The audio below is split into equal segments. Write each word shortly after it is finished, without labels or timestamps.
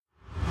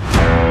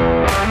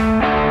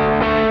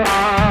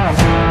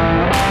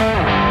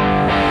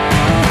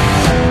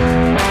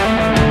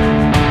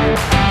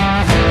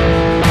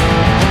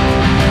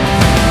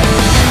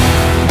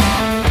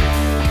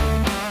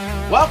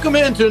Welcome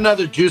into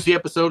another juicy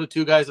episode of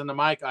Two Guys on the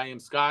Mic. I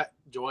am Scott,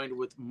 joined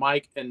with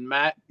Mike and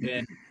Matt,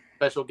 and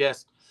special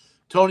guest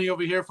Tony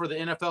over here for the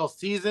NFL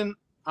season.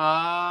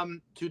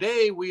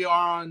 Today we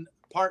are on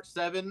part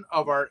 7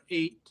 of our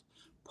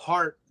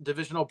 8-part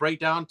divisional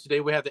breakdown. Today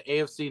we have the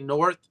AFC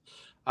North.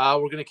 We're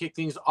going to kick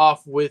things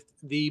off with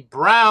the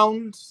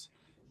Browns.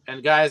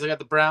 And guys, I got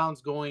the Browns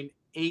going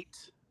 8-9,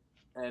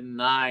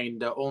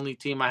 the only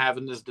team I have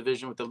in this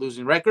division with a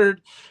losing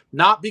record.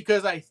 Not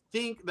because I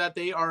think that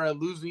they are a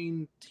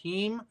losing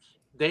team.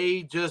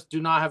 They just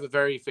do not have a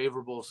very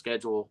favorable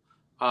schedule.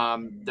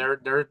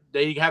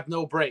 They have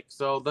no break.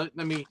 So let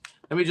me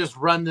just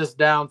run this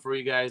down for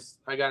you guys.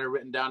 I got it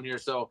written down here.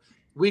 So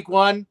week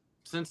 1,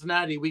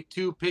 Cincinnati. Week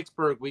 2,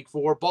 Pittsburgh. Week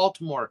 4,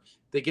 Baltimore.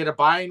 They get a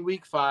bye in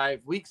week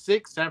 5. Week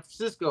 6, San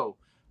Francisco.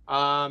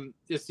 And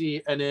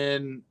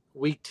then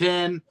week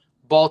 10,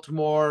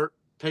 Baltimore,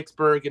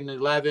 Pittsburgh in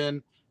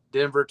 11,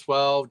 Denver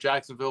 12,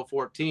 Jacksonville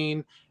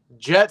 14,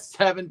 Jets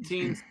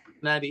 17,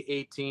 Cincinnati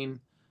 18.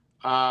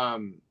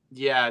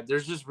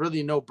 There's just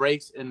really no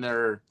breaks in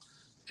their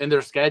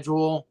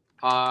schedule.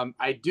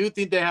 I do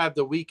think they have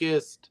the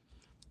weakest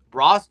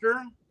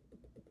roster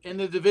in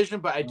the division,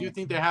 but I do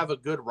think they have a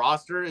good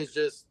roster. It's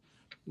just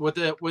with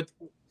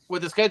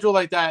a schedule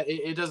like that,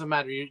 it doesn't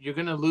matter. You're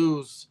going to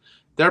lose.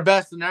 Their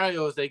best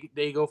scenario is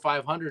they go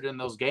 500 in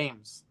those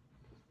games.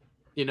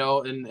 You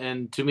know,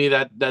 and to me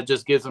that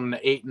just gives them an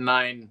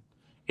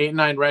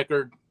 8-9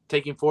 record,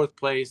 taking 4th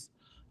place.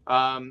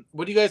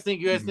 What do you guys think?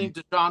 You guys think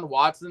Deshaun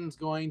Watson's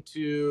going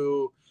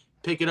to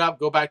pick it up,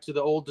 go back to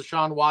the old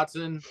Deshaun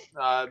Watson,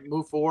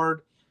 move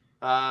forward?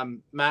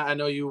 Matt, I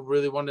know you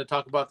really wanted to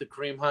talk about the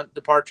Kareem Hunt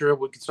departure.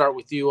 We can start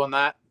with you on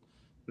that,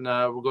 and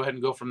we'll go ahead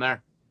and go from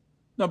there.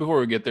 No, before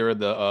we get there,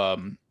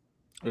 the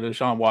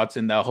Deshaun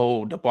Watson, that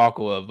whole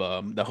debacle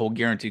of the whole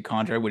guaranteed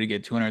contract, would he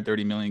get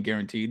 $230 million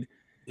guaranteed?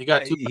 He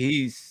got it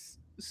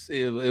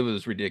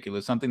was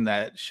ridiculous. Something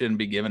that shouldn't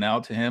be given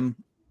out to him.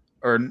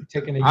 Or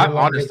taking a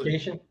year-long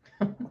vacation.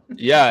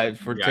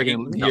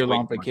 Taking a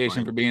year-long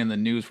vacation for being in the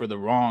news for the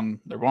wrong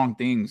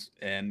things,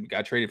 and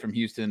got traded from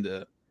Houston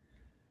to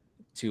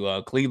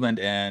Cleveland.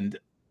 And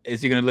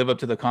is he going to live up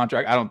to the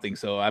contract? I don't think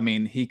so. I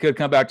mean, he could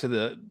come back to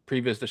the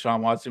previous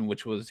Deshaun Watson,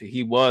 which was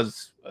he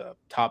was a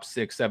top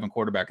 6-7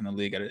 quarterback in the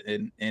league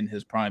in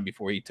his prime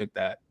before he took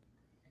the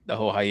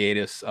whole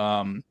hiatus.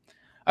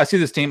 I see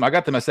this team. I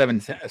got them at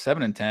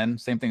 7-10,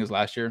 same thing as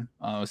last year.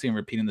 I see them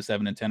repeating the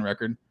 7-10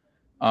 record.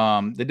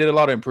 They did a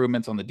lot of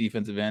improvements on the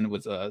defensive end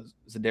with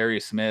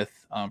Zadarius Smith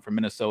from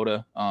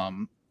Minnesota.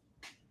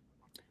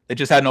 They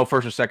just had no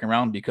first or second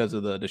round because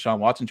of the Deshaun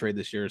Watson trade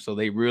this year, so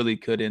they really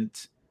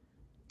couldn't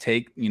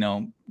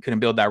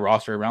build that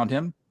roster around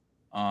him.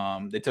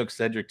 They took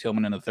Cedric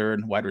Tillman in the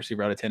 3rd, wide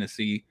receiver out of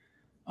Tennessee.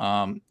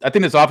 I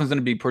think this offense is going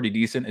to be pretty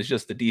decent. It's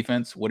just the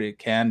defense, what it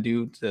can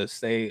do to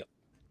stay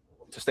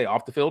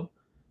off the field.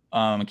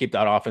 And keep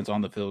that offense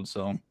on the field.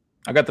 So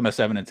I got them at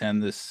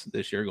 7-10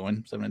 this year,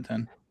 going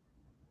 7-10.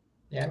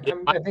 Yeah,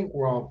 I think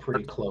we're all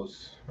pretty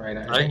close, right?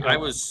 I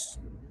was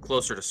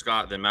closer to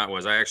Scott than Matt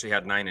was. I actually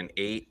had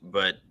 9-8,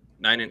 but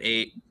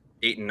 9-8,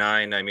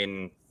 8-9. I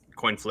mean,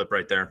 coin flip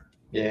right there.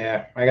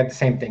 Yeah, I got the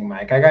same thing,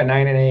 Mike. I got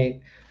 9-8.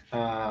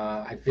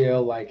 I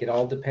feel like it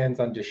all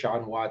depends on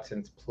Deshaun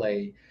Watson's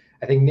play.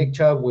 I think Nick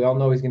Chubb, we all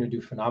know he's going to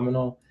do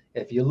phenomenal.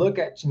 If you look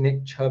at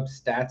Nick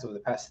Chubb's stats over the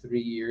past 3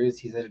 years,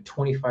 he's at a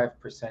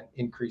 25%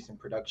 increase in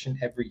production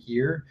every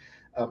year.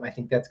 I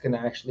think that's going to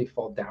actually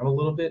fall down a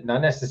little bit.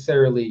 Not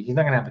necessarily, he's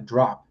not going to have a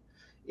drop,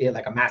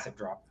 like a massive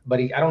drop, but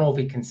I don't know if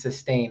he can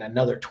sustain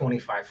another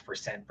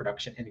 25%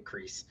 production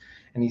increase.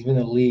 And he's been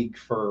in the league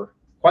for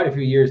quite a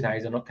few years now.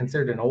 He's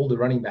considered an older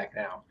running back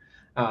now.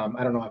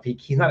 I don't know if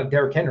he's not a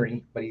Derrick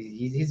Henry, but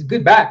he's a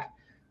good back.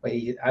 But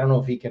I don't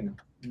know if he can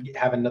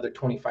have another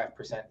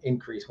 25%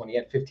 increase when he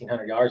had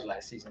 1,500 yards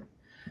last season.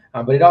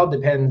 But it all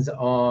depends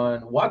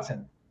on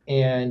Watson.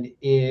 And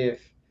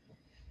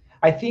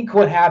I think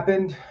what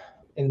happened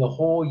in the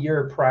whole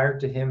year prior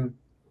to him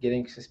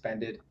getting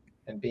suspended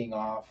and being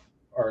off,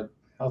 or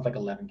that was like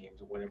 11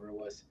 games or whatever it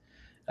was.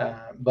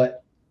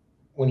 But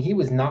when he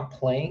was not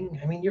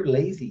playing, I mean, you're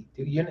lazy,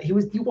 dude. You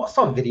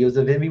saw videos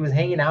of him. He was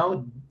hanging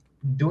out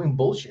doing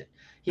bullshit.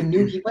 He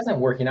knew he wasn't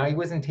working out. He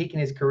wasn't taking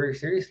his career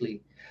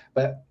seriously.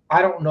 But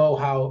I don't know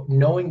how,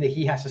 knowing that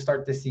he has to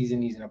start this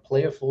season, he's going to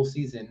play a full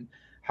season.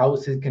 How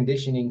was his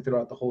conditioning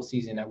throughout the whole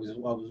season? I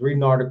was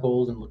reading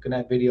articles and looking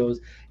at videos,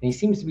 and he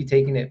seems to be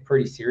taking it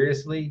pretty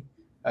seriously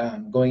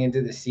going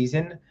into the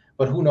season.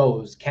 But who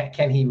knows?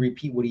 Can he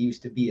repeat what he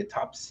used to be, a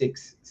top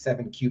 6-7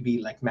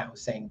 QB, like Matt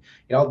was saying?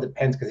 It all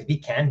depends, because if he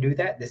can do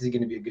that, this is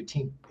going to be a good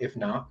team. If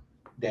not,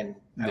 then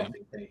I don't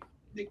think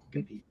they can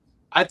compete.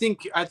 I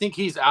think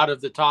he's out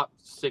of the top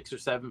 6 or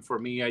 7 for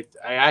me. I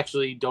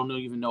actually don't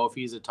even know if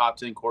he's a top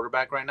 10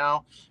 quarterback right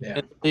now. Yeah.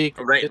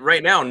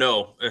 Right now,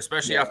 no,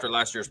 especially after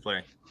last year's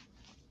play.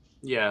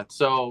 Yeah,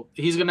 so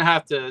he's gonna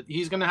have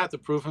to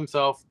prove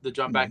himself to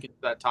jump back into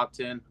that top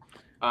 10.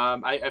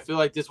 I feel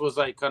like this was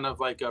like kind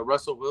of like a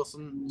Russell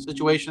Wilson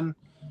situation.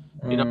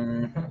 You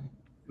know,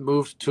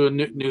 moved to a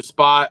new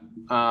spot,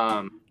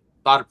 a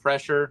lot of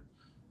pressure.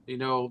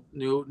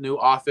 new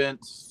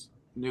offense,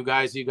 new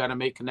guys you got to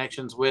make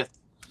connections with.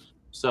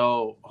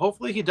 So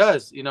hopefully he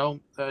does.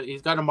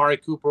 He's got Amari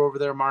Cooper over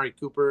there. Amari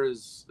Cooper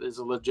is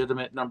a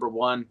legitimate number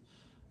one.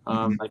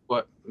 Like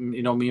what me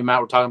and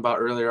Matt were talking about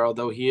earlier.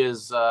 Although he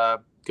is going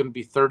to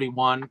be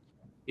 31,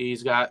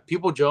 he's got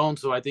People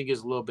Jones, who I think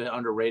is a little bit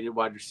underrated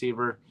wide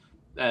receiver,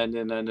 and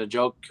then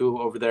Njoku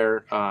over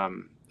there.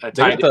 Don't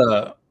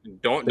forget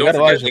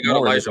they got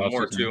Elijah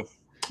Moore too.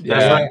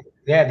 Yeah,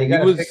 they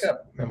got to pick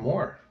up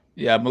Moore.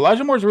 Yeah,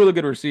 Elijah Moore's a really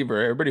good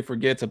receiver. Everybody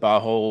forgets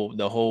about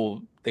the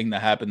whole thing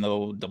that happened,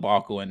 though,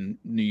 debacle in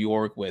New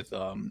York with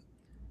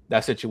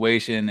that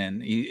situation,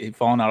 and he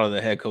falling out of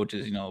the head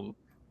coach's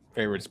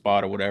favorite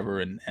spot or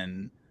whatever,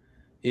 and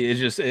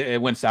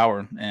it went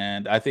sour.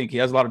 And I think he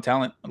has a lot of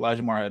talent.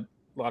 Elijah Moore had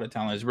a lot of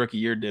talent. His rookie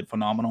year did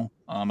phenomenal.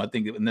 I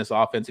think in this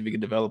offense, if he could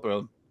develop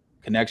a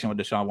connection with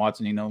Deshaun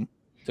Watson,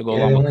 to go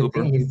along with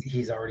Cooper.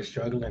 He's already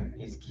struggling.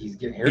 He's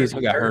getting hurt. He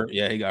got hurt.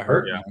 Yeah, he got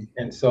hurt. Yeah.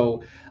 And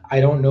so I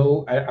don't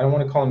know. I don't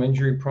want to call him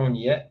injury prone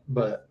yet,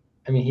 but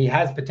I mean he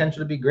has potential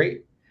to be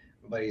great,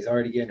 but he's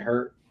already getting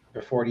hurt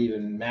before it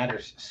even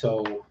matters.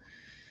 So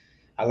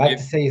I like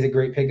to say he's a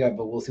great pickup,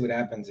 but we'll see what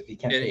happens if he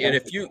can't. And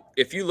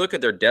if you look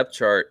at their depth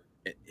chart,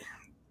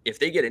 if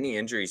they get any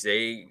injuries,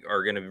 they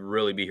are going to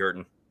really be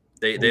hurting.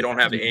 They don't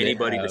have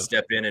anybody to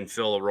step in and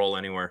fill a role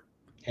anywhere.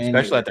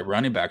 Especially at the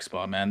running back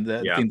spot, man.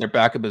 I think their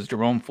backup is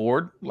Jerome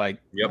Ford.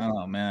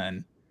 Oh,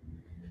 man.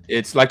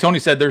 It's like Tony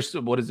said, there's,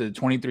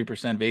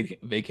 23%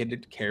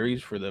 vacated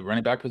carries for the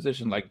running back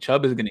position. Like,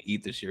 Chubb is going to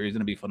eat this year. He's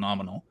going to be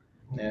phenomenal.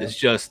 Yeah. It's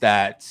just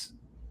that,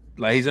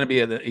 like, he's going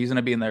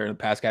to be in there in the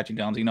pass catching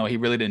downs. He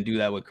really didn't do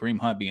that with Kareem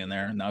Hunt being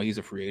there. Now he's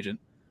a free agent.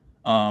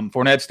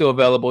 Fournette's still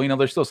available.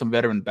 There's still some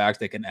veteran backs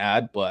they can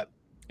add, but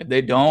if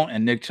they don't,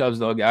 and Nick Chubb's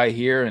the guy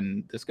here,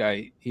 and this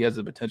guy, he has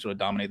the potential to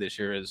dominate this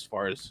year as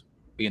far as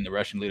being the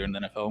rushing leader in the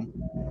NFL.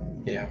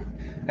 Yeah,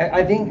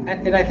 I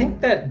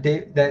think that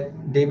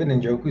David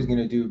Njoku is going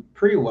to do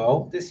pretty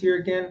well this year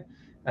again.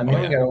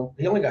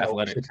 He only got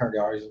over 600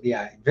 yards.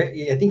 Yeah,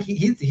 I think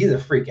he's a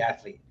freak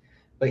athlete,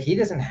 but he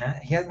hasn't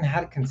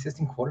had a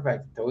consistent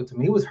quarterback to throw it to.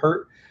 He was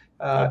hurt.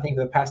 I think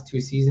the past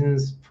 2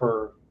 seasons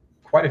for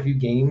quite a few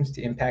games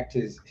to impact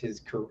his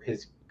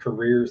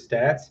career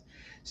stats.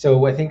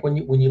 So I think when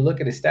you look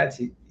at his stats,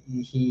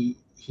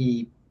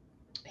 he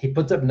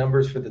puts up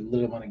numbers for the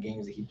little amount of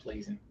games that he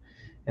plays in.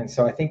 And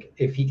so I think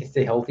if he can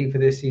stay healthy for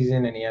this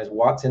season and he has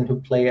Watson who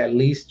play at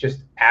least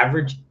just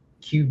average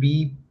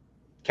QB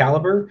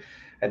caliber,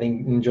 I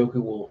think Njoku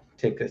will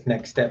take this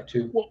next step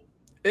too. Well,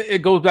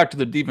 it goes back to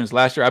the defense.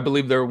 Last year, I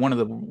believe they were one of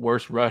the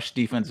worst rush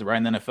defenses right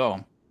in the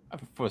NFL.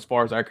 For as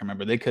far as I can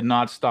remember, they could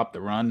not stop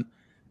the run.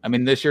 I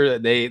mean, this year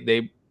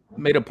they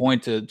made a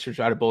point to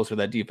try to bolster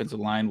that defensive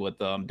line with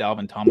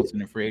Dalvin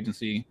Tomlinson in free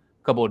agency,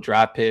 a couple of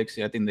draft picks.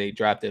 I think they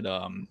drafted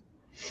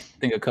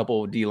a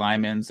couple of D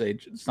linemen. They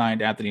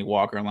signed Anthony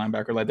Walker, a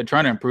linebacker. Like, they're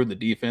trying to improve the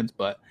defense,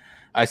 but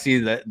I see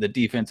that the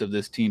defense of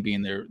this team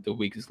being the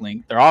weakest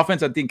link. Their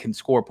offense, I think, can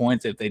score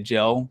points if they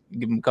gel.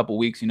 Give them a couple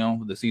weeks,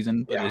 of the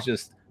season. But It's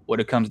just what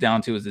it comes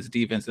down to is this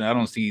defense, and I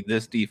don't see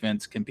this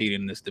defense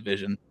competing in this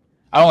division.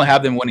 I only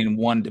have them winning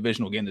one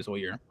divisional game this whole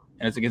year,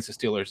 and it's against the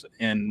Steelers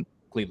in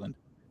Cleveland.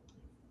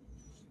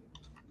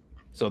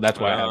 So that's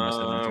why I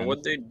have them.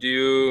 What they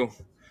do,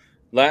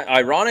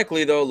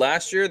 ironically though,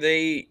 last year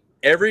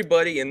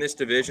everybody in this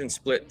division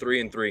split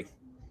 3-3.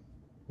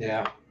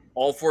 Yeah,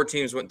 all 4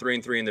 teams went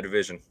 3-3 in the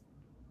division.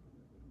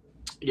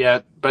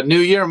 Yeah, but new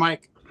year,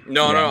 Mike.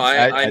 No,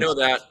 I know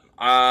that.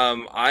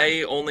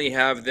 I only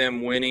have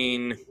them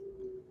winning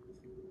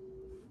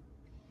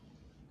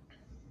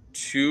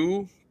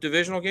 2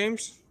 divisional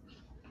games.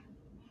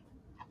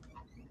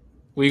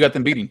 Well, you got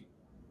them beating.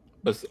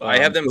 But, I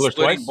have them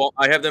splitting.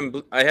 I have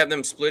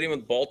them splitting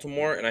with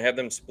Baltimore, and I have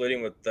them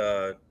splitting with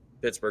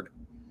Pittsburgh.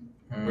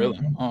 Really?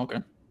 Oh, okay.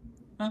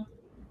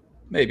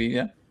 Maybe,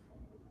 yeah.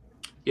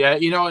 Yeah,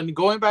 and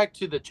going back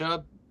to the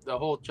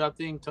whole Chubb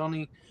thing,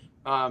 Tony.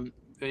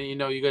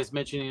 You guys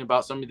mentioning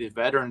about some of the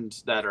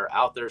veterans that are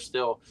out there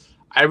still.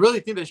 I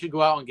really think they should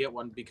go out and get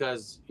one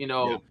because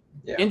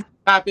injuries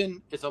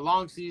happen. It's a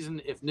long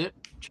season. If Nick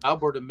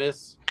Chubb were to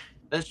miss,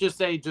 let's just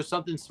say just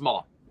something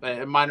small.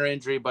 A minor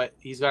injury, but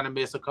he's going to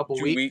miss a couple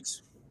 2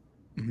 weeks.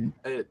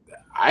 Mm-hmm.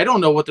 I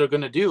don't know what they're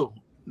going to do.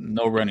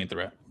 No running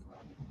threat.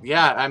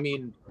 Yeah, I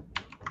mean,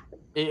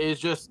 it's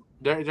just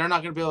they're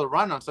not going to be able to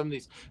run on some of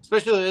these.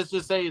 Especially, let's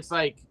just say it's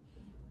like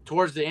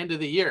towards the end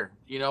of the year.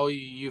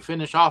 You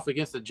finish off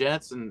against the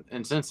Jets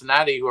and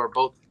Cincinnati, who are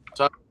both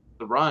tough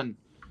to run.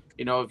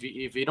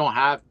 If you don't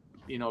have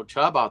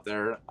Chubb out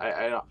there,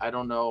 I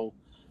don't know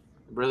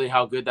really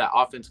how good that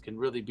offense can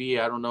really be.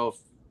 I don't know if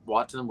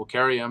Watson will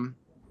carry him.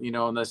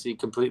 Unless he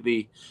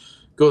completely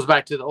goes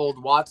back to the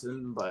old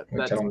Watson, but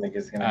I don't think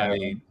it's going to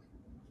happen.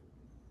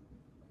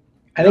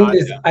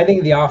 I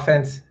think the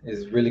offense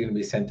is really going to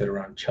be centered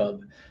around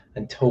Chubb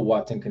until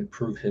Watson can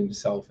prove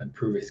himself and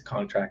prove his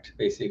contract,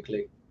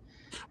 basically.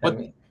 But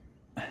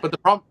the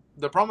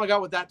problem I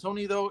got with that,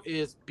 Tony, though,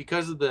 is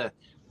because of the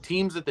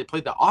teams that they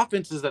played, the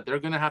offenses that they're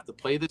going to have to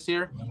play this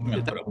year.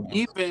 The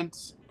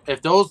defense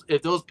if those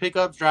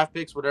pickups, draft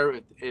picks, whatever,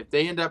 if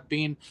they end up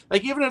being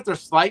like, even if they're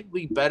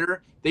slightly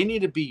better, they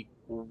need to be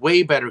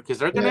way better because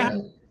they're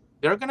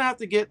gonna have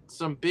to get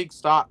some big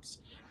stops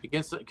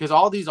against, because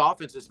all these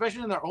offenses,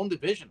 especially in their own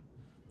division,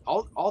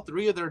 all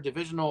three of their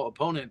divisional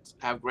opponents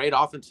have great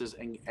offenses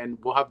and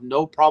will have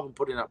no problem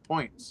putting up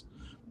points.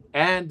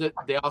 And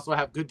they also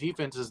have good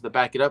defenses to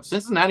back it up.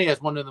 Cincinnati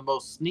has one of the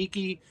most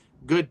sneaky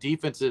good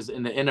defenses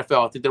in the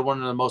NFL. I think they're one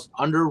of the most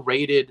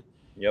underrated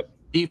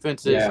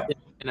defenses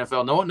in the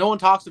NFL. No one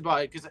talks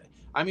about it because,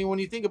 I mean, when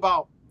you think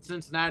about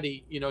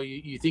Cincinnati,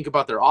 you think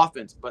about their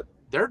offense, but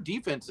their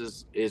defense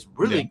is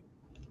really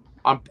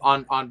on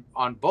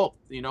both,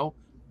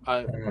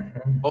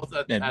 both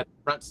at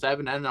front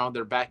seven and on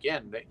their back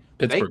end.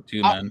 Pittsburgh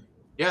too, man.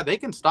 Yeah, they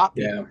can stop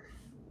you.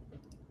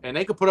 And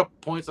they could put up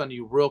points on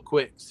you real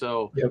quick.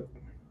 So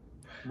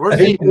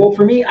well,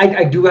 for me,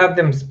 I do have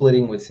them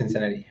splitting with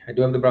Cincinnati. I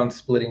do have the Browns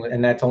splitting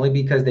and that's only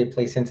because they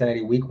play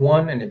Cincinnati week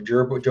 1. And if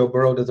Joe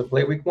Burrow doesn't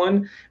play week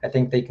 1, I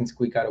think they can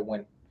squeak out a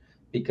win.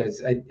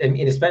 Because I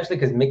mean, especially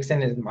because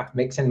Mixon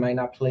might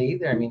not play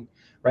either. I mean,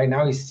 right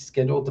now he's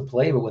scheduled to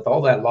play, but with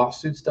all that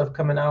lawsuit stuff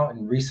coming out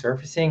and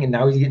resurfacing, and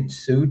now he's getting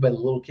sued by the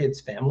little kid's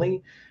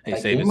family. Hey,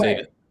 save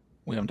it.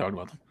 We haven't talked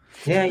about them.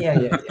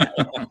 Yeah.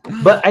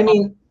 But I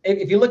mean,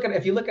 if you look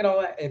at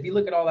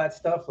all that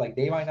stuff, like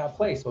they might not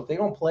play. So if they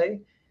don't play,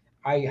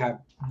 I have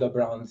the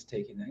Browns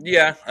taking that game.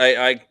 Yeah,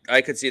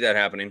 I could see that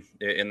happening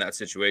in that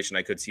situation.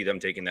 I could see them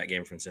taking that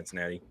game from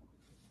Cincinnati.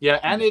 Yeah,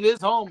 and it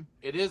is home.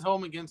 It is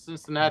home against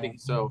Cincinnati,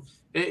 so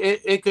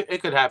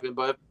it could happen.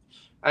 But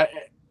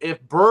if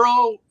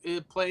Burrow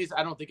plays,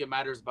 I don't think it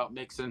matters about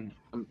Mixon.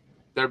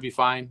 They'll be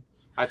fine.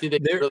 I think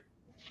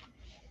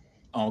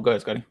Oh, go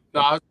ahead, Scotty. No,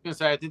 I was gonna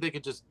say I think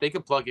they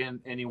could plug in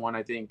anyone.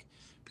 I think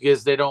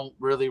because they don't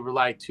really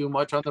rely too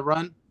much on the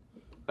run,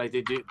 like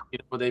they do. You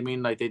know what I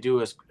mean? Like they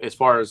do as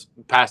far as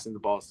passing the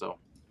ball. So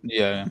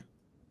yeah.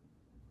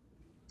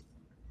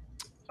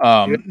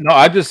 No,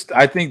 I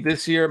think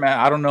this year, man,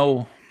 I don't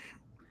know.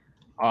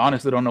 I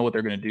honestly don't know what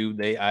they're going to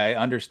do. I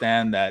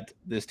understand that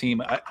this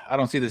team, I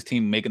don't see this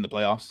team making the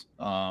playoffs.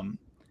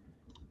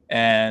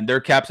 And their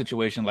cap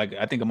situation, like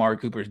I think Amari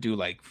Cooper's due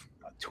like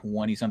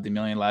 20-something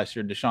million last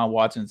year. Deshaun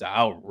Watson's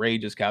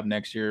outrageous cap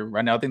next year.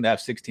 Right now, I think they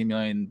have 16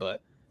 million,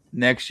 but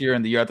next year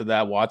and the year after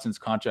that, Watson's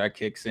contract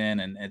kicks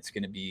in, and it's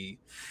going to be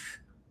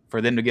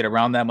for them to get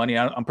around that money.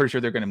 I'm pretty sure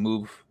they're going to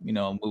move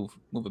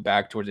it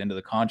back towards the end of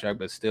the contract,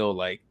 but still,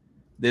 like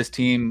this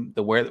team,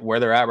 where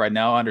they're at right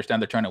now, I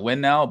understand they're trying to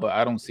win now, but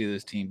I don't see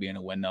this team being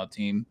a win now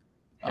team.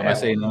 I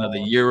say in another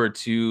year or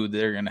two,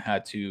 they're going to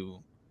have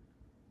to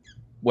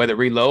whether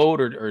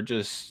reload or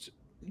just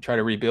try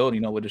to rebuild,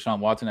 with Deshaun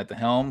Watson at the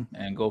helm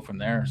and go from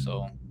there.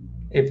 So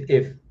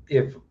if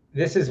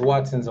this is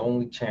Watson's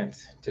only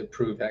chance to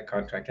prove that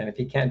contract, and if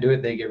he can't do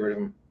it, they get rid of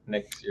him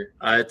next year.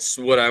 It's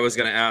what I was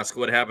going to ask.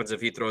 What happens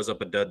if he throws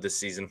up a dud this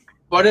season?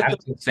 But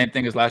same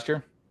thing as last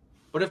year.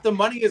 But if the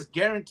money is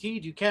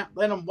guaranteed, you can't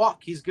let him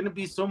walk. He's going to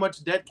be so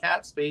much dead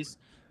cap space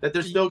that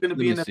they're still going to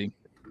be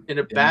in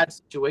a bad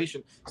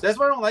situation. So that's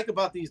what I don't like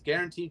about these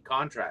guaranteed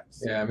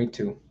contracts. Yeah, me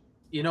too.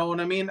 You know what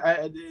I mean?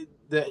 I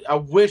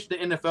wish the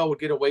NFL would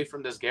get away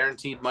from this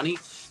guaranteed money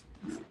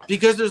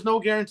because there's no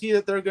guarantee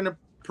that they're going to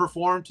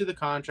perform to the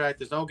contract.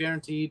 There's no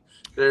guarantee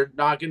they're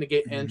not going to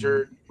get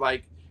injured.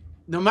 Like,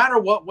 no matter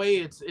what way,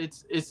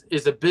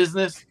 it's a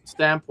business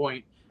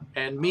standpoint.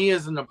 And me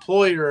as an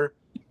employer,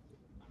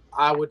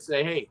 I would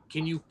say, hey,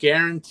 can you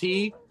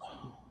guarantee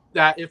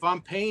that if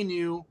I'm paying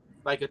you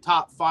like a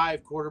top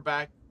 5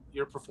 quarterback,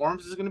 your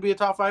performance is going to be a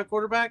top 5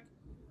 quarterback?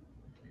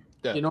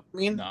 Yeah. You know what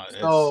I mean? No,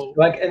 so,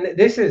 and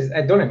this is,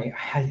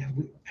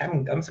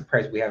 I'm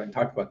surprised we haven't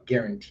talked about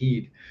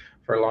guaranteed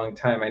for a long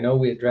time. I know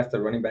we addressed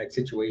the running back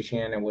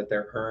situation and what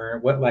they're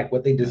earned,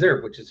 what they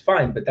deserve, which is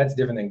fine, but that's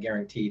different than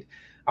guaranteed.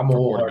 I'm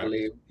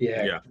wholeheartedly,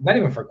 not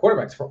even for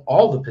quarterbacks, for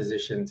all the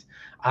positions.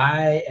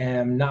 I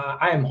am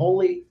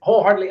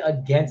wholeheartedly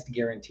against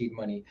guaranteed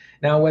money.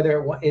 Now,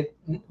 whether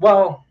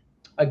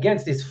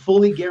against is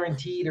fully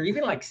guaranteed or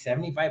even like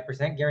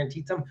 75%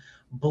 guaranteed, some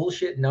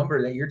bullshit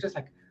number that you're just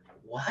like,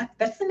 what?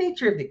 That's the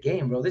nature of the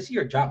game, bro. This is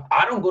your job.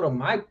 I don't go to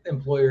my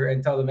employer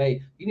and tell them,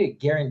 hey, you need to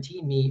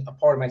guarantee me a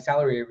part of my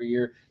salary every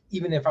year.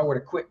 Even if I were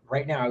to quit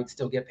right now, I would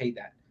still get paid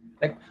that.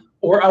 Like,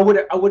 or I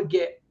would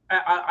get,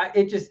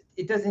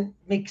 it doesn't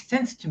make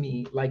sense to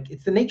me. Like,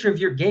 it's the nature of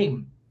your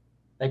game.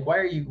 Like, why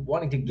are you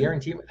wanting to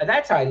guarantee?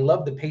 That's how I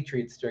love the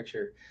Patriots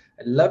structure.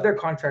 I love their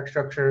contract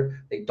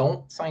structure. They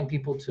don't sign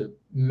people to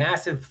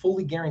massive,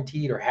 fully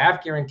guaranteed or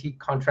half guaranteed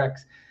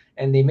contracts,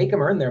 and they make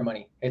them earn their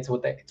money. It's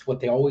what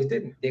they always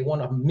did. They won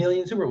 1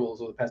 million Super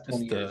Bowls over the past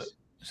 20 years.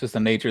 It's just the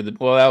nature of that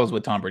was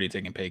with Tom Brady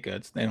taking pay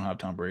cuts. They don't have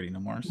Tom Brady no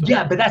more. So.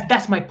 Yeah, but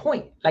that's my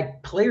point.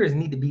 Like, players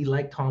need to be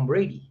like Tom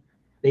Brady.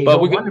 They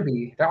don't want to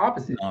be. They're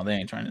opposite. No, they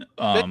ain't trying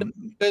to.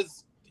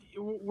 Because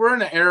we're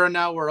in an era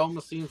now where it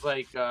almost seems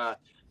like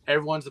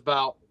everyone's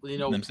about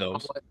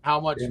themselves. How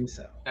much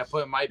I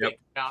put in my bank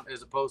account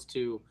as opposed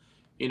to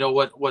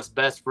what's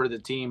best for the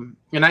team.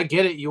 And I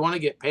get it. You want to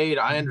get paid.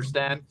 I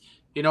understand.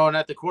 And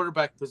at the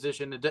quarterback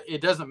position,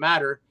 it doesn't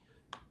matter.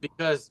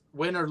 because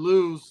win or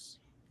lose,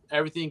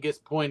 everything gets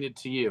pointed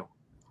to you.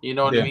 You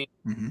know what I mean?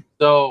 Mm-hmm.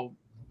 So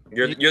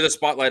you're the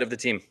spotlight of the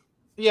team.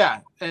 Yeah,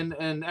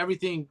 and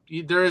everything.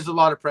 There is a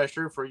lot of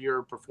pressure for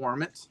your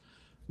performance,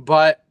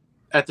 but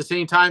at the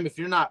same time, if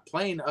you're not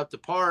playing up to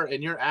par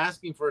and you're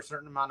asking for a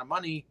certain amount of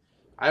money,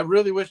 I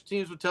really wish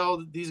teams would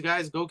tell these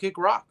guys go kick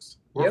rocks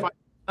or find something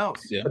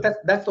else. Yeah. But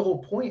that's the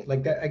whole point.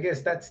 Like that, I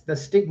guess that's the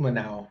stigma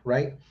now,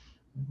 right?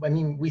 I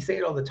mean, we say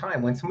it all the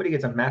time. When somebody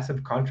gets a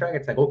massive contract,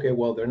 it's like, okay,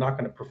 well, they're not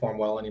going to perform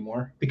well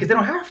anymore because they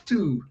don't have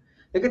to.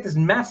 They get this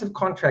massive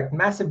contract,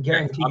 massive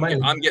guaranteed money.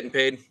 I'm getting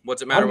paid.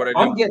 What's it matter what I do?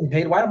 I'm getting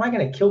paid. Why am I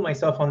going to kill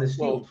myself on this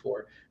field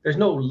for? There's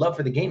no love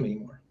for the game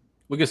anymore.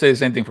 We could say the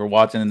same thing for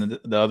Watson and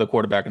the other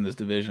quarterback in this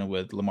division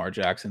with Lamar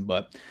Jackson.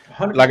 But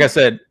like I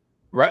said,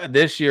 right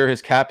this year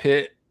his cap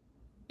hit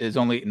is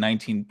only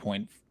 19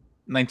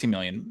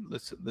 million.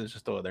 Let's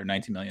just throw it there,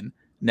 19 million.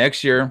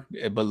 Next year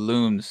it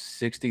balloons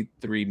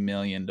 $63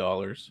 million.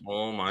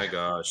 Oh my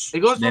gosh! It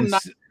goes from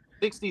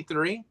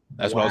 63.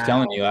 That's what I was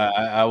telling you.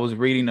 I was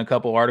reading a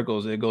couple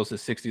articles. It goes to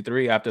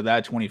 63. After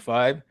that,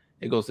 25.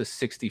 It goes to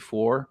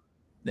 64,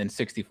 then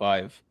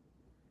 65.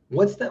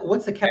 What's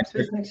the cap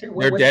space next year?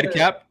 Their dead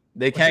cap.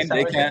 They can't.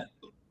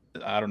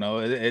 I don't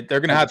know. They're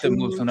gonna have to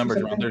move some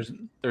numbers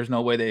around. There's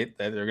no way that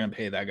they're gonna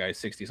pay that guy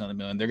 $60-something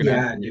million. They're gonna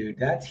have to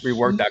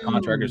rework that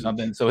contract or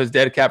something. So his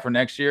dead cap for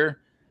next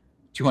year,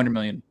 $200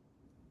 million.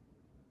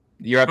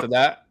 The year after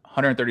that,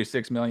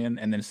 $136 million,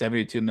 and then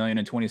 $72 million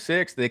in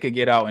 26. They could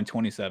get out in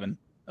 27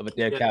 of a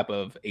dead cap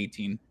of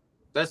 18.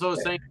 That's what I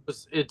was saying.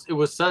 It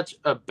was such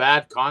a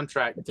bad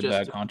contract. It's a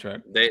bad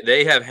contract.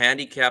 They have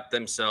handicapped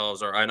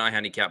themselves, or not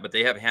handicapped, but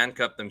they have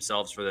handcuffed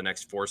themselves for the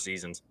next 4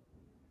 seasons.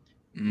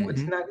 Mm-hmm.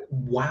 It's not.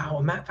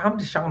 Wow, if I'm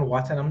Deshaun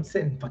Watson, I'm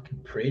sitting fucking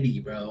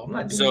pretty, bro. I'm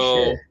not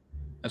doing shit.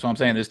 That's what I'm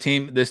saying. This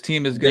team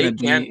is gonna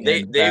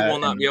be. They will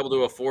not be able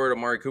to afford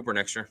Amari Cooper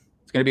next year.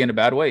 It's gonna be in a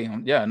bad way.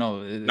 Yeah,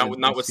 no,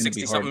 not with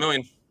 60-something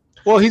million.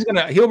 Well, he'll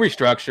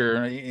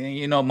restructure.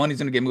 You know, money's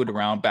gonna get moved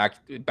around,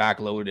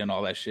 backloaded, and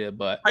all that shit.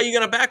 But how are you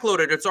gonna backload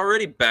it? It's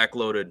already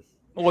backloaded.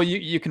 Well,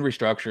 you can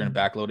restructure and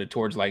backload it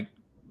towards like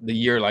the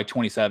year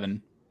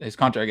 27. His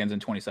contract ends in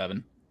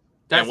 27.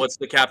 And what's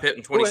the cap hit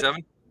in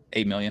 27?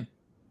 $8 million.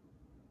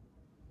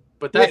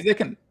 But they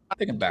can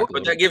backload.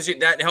 But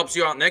that helps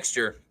you out next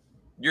year.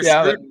 You're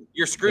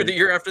screwed the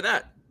year after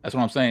that. That's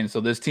what I'm saying. So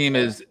this team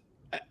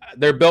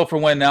they're built for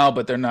win now,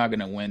 but they're not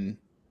gonna win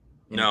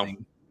anything.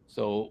 No.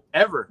 So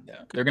ever. Yeah,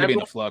 they're going to be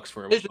in a flux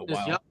for a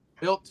while.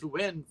 Built to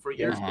win for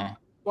years. A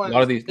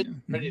lot of these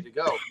ready to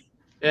go.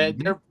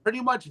 They're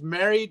pretty much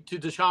married to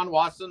Deshaun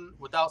Watson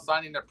without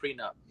signing a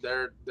prenup.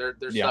 They're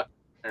stuck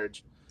in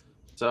marriage.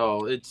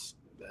 So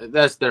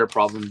that's their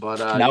problem. But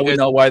now we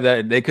know why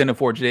they couldn't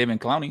afford Jadeveon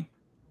Clowney.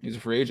 He's a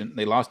free agent.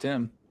 They lost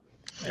him.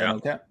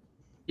 Yeah.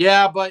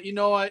 Yeah, but you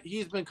know what?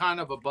 He's been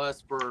kind of a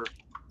bust for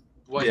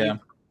what he's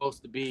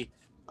supposed to be.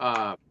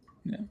 So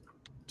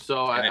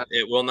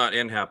it will not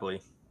end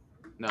happily.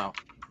 No,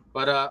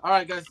 but all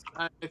right, guys.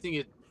 I think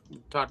you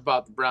talked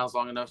about the Browns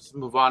long enough. Let's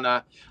move on.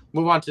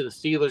 Move on to the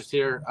Steelers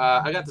here.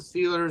 I got the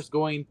Steelers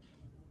going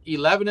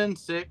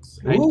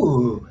 11-6.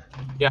 Ooh.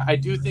 I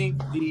do think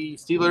the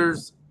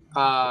Steelers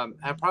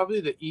have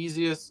probably the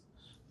easiest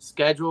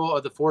schedule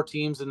of the 4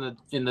 teams in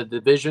the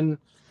division.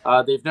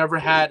 They've never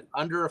had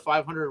under a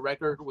 500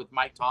 record with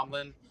Mike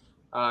Tomlin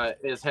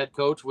as head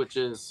coach, which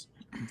is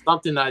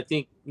something that I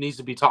think needs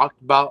to be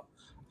talked about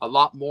a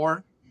lot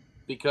more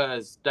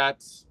because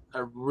that's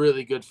a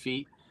really good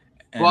feat.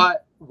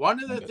 But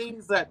one of the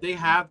things that they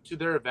have to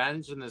their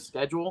advantage in the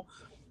schedule,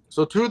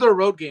 so 2 of their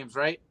road games,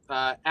 right?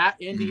 At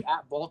Indy,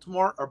 at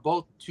Baltimore are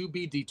both to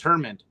be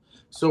determined.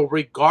 So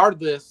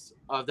regardless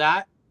of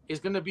that, it's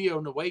going to be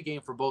an away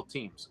game for both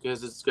teams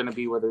because it's going to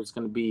be whether it's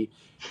going to be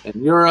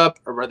in Europe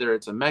or whether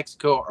it's in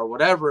Mexico or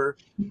whatever.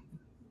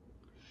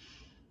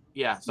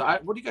 Yeah. So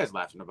what are you guys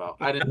laughing about?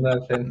 I didn't.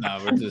 Nothing. No,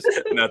 we're just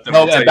nothing.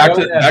 No.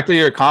 Back to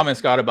your comment,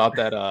 Scott, about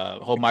that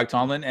whole Mike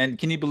Tomlin. And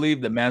can you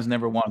believe the man's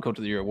never won Coach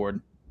of the Year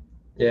award?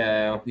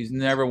 Yeah, he's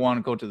never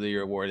won Coach of the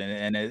Year award,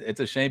 and it's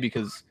a shame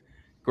because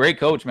great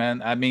coach,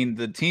 man. I mean,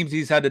 the teams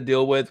he's had to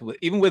deal with,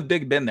 even with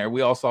Big Ben there,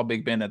 we all saw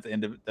Big Ben at the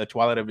end of the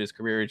twilight of his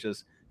career. It's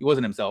just he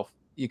wasn't himself.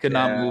 He could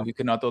not move. He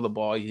could not throw the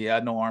ball. He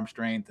had no arm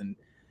strength, and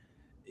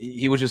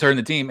he was just hurting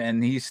the team.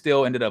 And he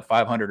still ended up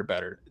 500 or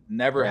better.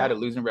 Never had a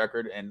losing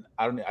record. And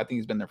I think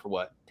he's been there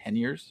for 10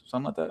 years,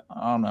 something like that.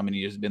 I don't know how many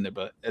years he's been there,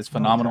 but it's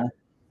phenomenal.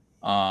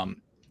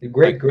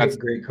 Great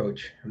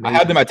coach. Amazing. I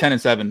had them at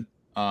 10-7.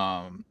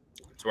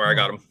 That's where I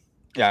got them.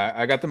 Yeah,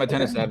 I got them at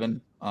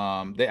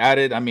 10-7. They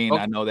added. I mean,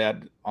 I know they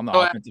had on the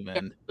offensive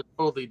end.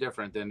 Totally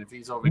different than if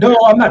he's over. No,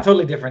 I'm not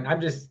totally different.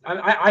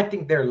 I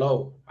think they're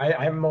low.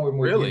 I'm more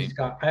with you,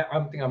 Scott.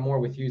 I think I'm more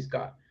with you,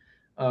 Scott.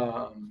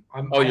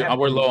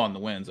 We're low on the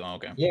wins. Oh,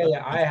 okay.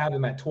 Yeah. I have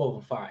them at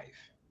 12-5. I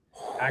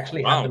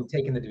actually have them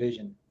taking the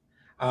division.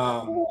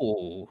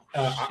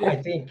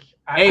 I think.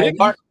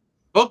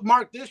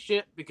 Bookmark this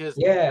shit because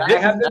I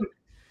have them.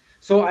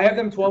 So I have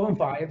them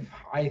 12-5.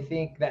 I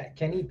think that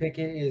Kenny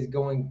Pickett is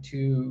going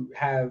to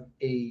have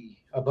a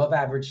above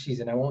average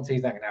season. I won't say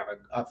he's not going to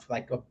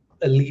have a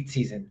elite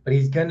season, but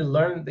he's going to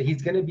learn that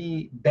he's going to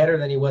be better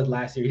than he was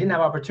last year. He didn't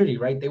have opportunity,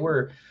 right? They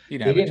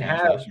didn't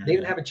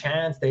have a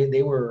chance.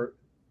 They were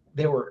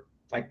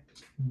like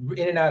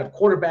in and out of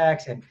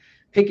quarterbacks, and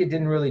Pickett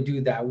didn't really do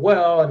that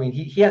well. I mean,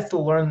 he has to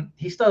learn.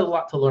 He still has a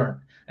lot to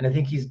learn, and I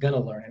think he's going to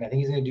learn. And I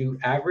think he's going to do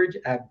average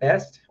at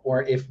best,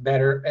 or if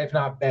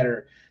not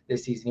better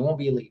this season. He won't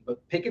be elite,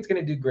 but Pickett's going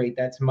to do great.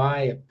 That's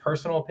my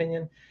personal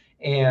opinion.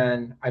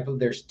 And I believe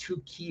there's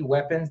two key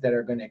weapons that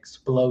are going to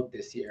explode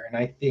this year. And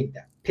I think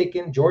that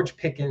George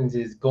Pickens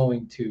is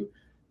going to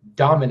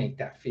dominate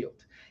that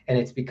field. And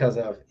it's because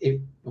of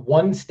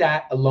one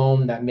stat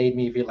alone that made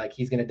me feel like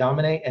he's going to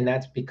dominate. And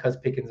that's because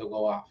Pickens will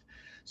go off.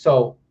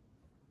 So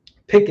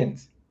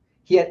Pickens,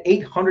 he had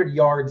 800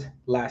 yards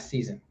last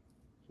season.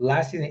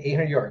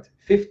 800 yards,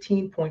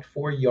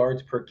 15.4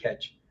 yards per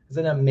catch. It's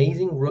an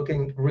amazing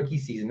rookie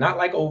season. Not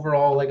like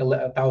overall like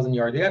 1,000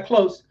 yards. They got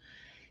close.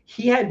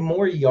 He had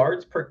more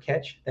yards per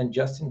catch than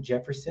Justin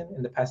Jefferson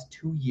in the past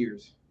 2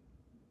 years.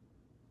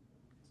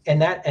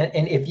 And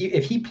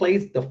if he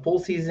plays the full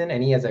season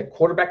and he has a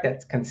quarterback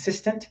that's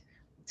consistent,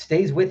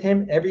 stays with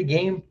him every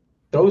game,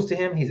 throws to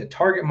him, he's a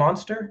target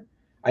monster.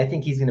 I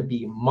think he's going to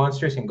be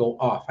monstrous and go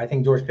off. I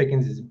think George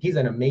Pickens he's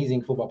an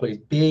amazing football player. He's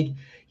big.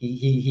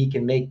 He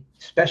can make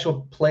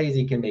special plays.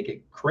 He can make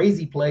it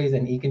crazy plays,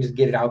 and he can just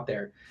get it out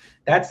there.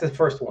 That's the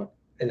first one.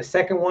 And the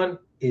second one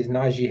is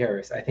Najee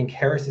Harris. I think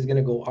Harris is going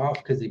to go off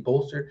because they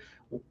bolstered.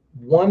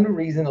 One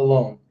reason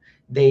alone,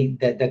 the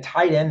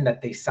tight end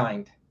that they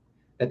signed,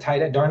 the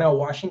tight end Darnell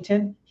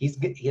Washington,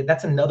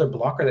 that's another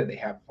blocker that they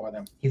have for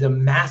them. He's a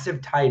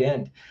massive tight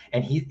end,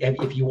 and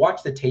if you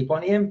watch the tape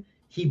on him,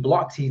 he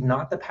blocks. He's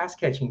not the pass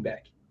catching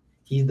back.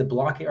 He's the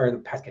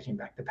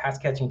pass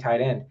catching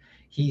tight end.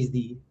 He's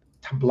the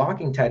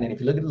blocking tight end. If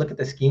you look at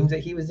the schemes that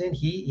he was in,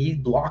 he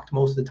blocked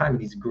most of the time,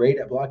 and he's great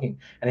at blocking.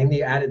 And I think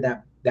they added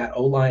that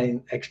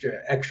O-line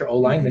extra O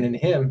lineman in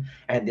him,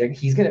 and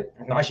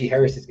Najee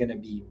Harris is gonna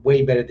be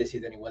way better this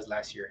year than he was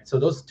last year. So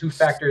those two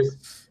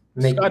factors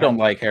make. I don't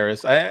like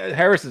Harris.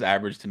 Harris is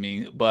average to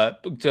me,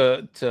 but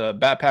to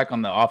backpack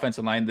on the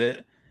offensive line,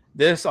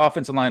 this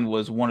offensive line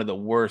was one of the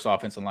worst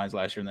offensive lines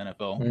last year in the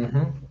NFL.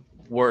 Mm-hmm.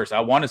 Worst. I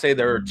want to say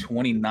they're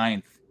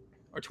 29th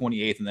or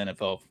 28th in the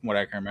NFL, from what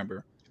I can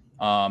remember.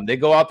 They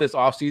go out this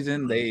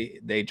offseason.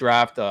 They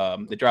draft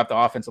the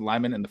offensive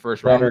lineman in the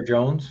first round.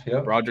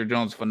 Roger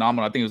Jones,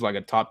 phenomenal. I think he was like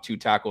a top 2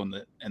 tackle in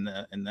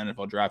the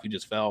NFL draft. He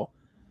just fell.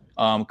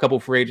 A couple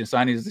free agent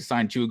signings. They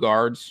signed 2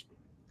 guards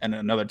and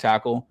another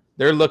tackle.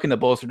 They're looking to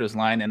bolster this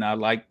line, and I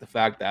like the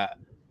fact that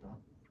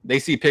they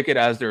see Pickett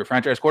as their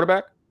franchise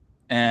quarterback.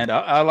 And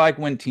I like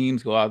when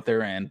teams go out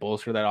there and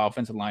bolster that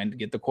offensive line to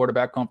get the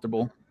quarterback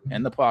comfortable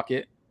in the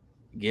pocket,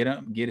 get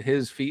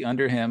his feet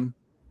under him.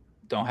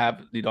 Don't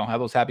have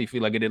those happy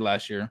feet like it did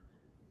last year.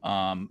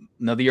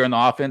 Another year in the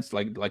offense,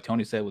 like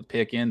Tony said, with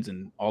Pickens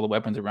and all the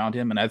weapons around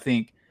him. And I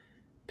think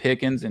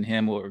Pickens and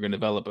him are going to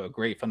develop a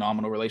great,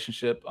 phenomenal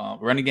relationship.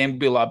 Running game will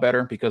be a lot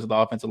better because of the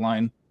offensive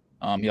line.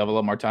 You have a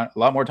lot more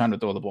time to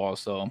throw the ball.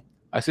 So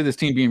I see this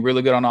team being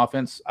really good on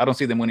offense. I don't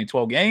see them winning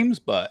 12 games,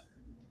 but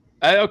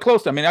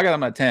close. I mean, I got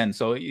them at 10,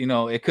 so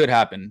it could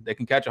happen. They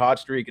can catch a hot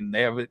streak, and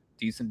they have a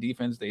decent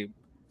defense. They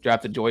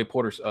drafted Joey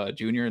Porter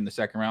Jr. in the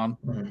second round.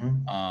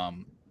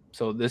 Mm-hmm.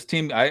 So this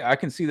team, I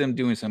can see them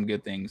doing some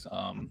good things.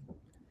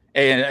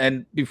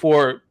 And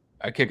before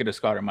I kick it to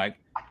Scott or Mike,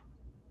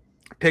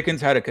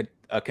 Pickens had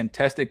a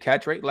contested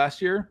catch rate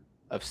last year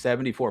of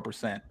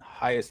 74%,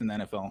 highest in the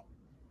NFL.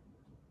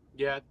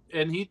 Yeah,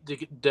 and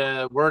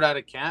the word out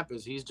of camp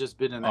is he's just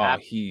been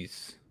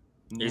he's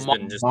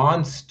been just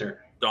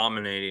monster.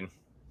 Dominating.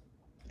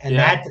 And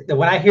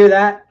when I hear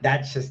that,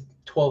 that's just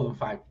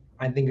 12-5.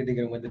 I think they're going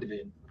to win the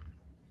division.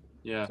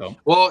 Yeah. So.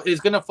 Well,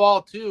 it's going to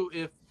fall too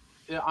if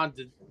on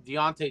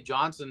Deontay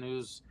Johnson,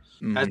 who's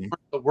has one of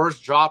the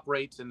worst drop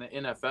rates in the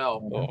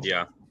NFL. Oh.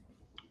 Yeah.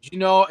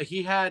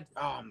 He had,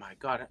 oh my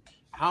God,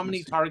 how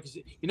many targets?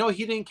 He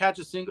didn't catch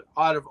a single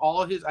out of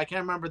all his. I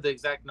can't remember the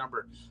exact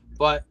number,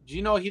 but do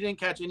you know he didn't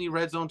catch any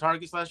red zone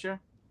targets last year?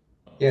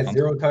 Yeah,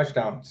 0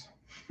 touchdowns.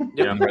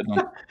 Yeah,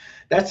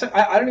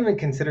 I don't even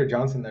consider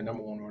Johnson their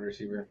number 1 wide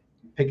receiver.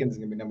 Pickens is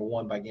gonna be number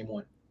 1 by game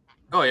 1.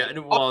 Oh yeah,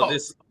 well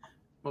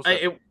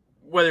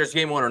whether it's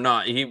game 1 or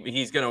not,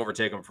 he's gonna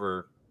overtake him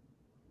for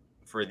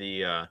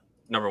the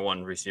number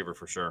 1 receiver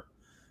for sure.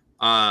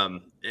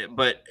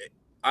 But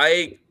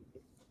I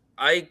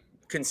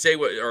can say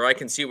I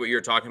can see what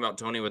you're talking about,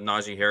 Tony, with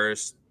Najee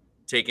Harris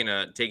taking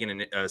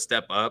a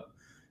step up.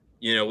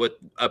 With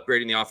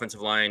upgrading the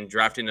offensive line,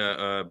 drafting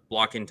a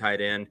blocking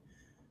tight end.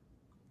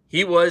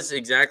 He was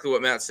exactly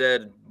what Matt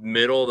said,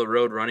 middle of the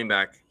road running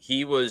back.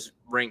 He was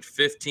ranked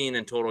 15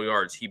 in total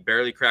yards. He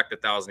barely cracked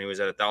 1,000. He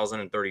was at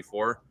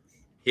 1,034.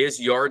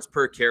 His yards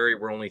per carry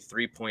were only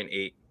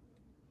 3.8.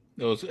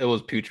 It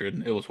was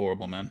putrid. It was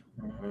horrible, man.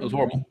 It was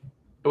horrible.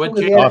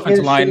 The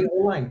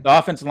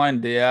offensive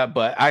line, yeah,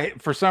 but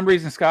for some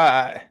reason,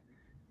 Scott,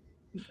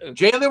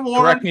 Jaylen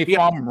Warren. Correct me if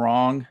I'm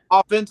wrong.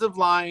 Offensive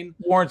line.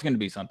 Warren's going to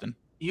be something.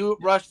 He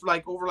rushed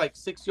for over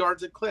 6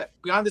 yards a clip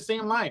behind the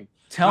same line.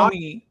 tell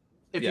me.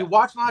 If you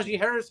watch Najee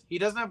Harris, he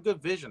doesn't have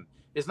good vision.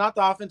 It's not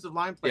the offensive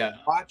line play. Yeah.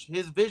 Watch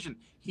his vision.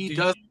 He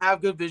doesn't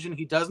have good vision.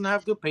 He doesn't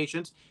have good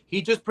patience.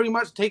 He just pretty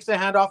much takes the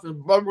hand off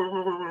and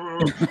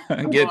runs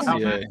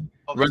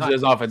to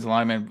his offensive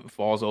lineman,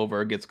 falls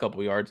over, gets a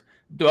couple yards.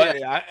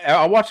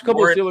 I watched a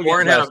couple of Steelers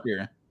games last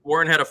year.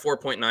 Warren had a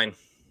 4.9.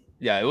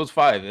 Yeah, it was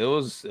 5. It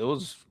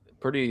was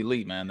pretty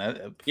elite, man.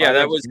 That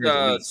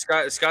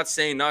was Scott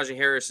saying Najee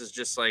Harris is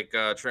just like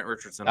Trent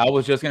Richardson. I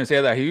was just gonna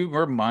say that he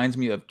reminds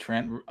me of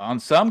Trent on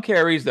some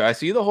carries. That I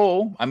see the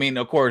hole. I mean,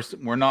 of course,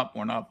 we're not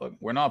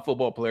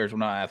football players. We're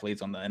not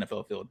athletes on the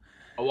NFL field.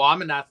 Well,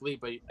 I'm an athlete,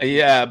 but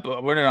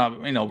but we're not.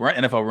 We're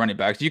NFL running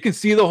backs. You can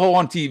see the hole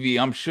on TV.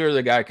 I'm sure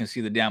the guy can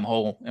see the damn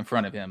hole in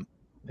front of him,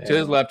 to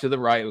his left, to the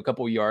right, a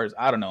couple of yards.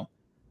 I don't know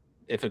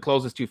if it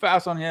closes too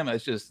fast on him.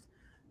 It's just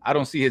I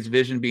don't see his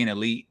vision being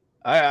elite.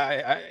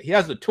 He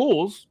has the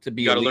tools to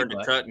be. You got to learn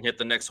to cut and hit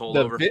the next hole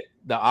over.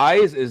 The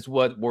eyes is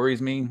what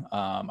worries me.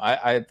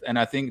 I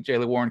think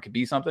Jaylen Warren could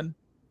be something.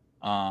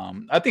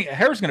 I think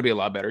Harris is going to be a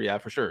lot better,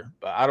 for sure.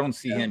 But I don't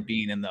see him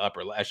being in the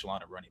upper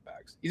echelon of running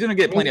backs. He's going to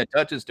get plenty of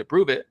touches to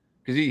prove it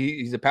because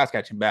he's a pass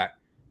catching back.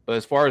 But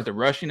as far as the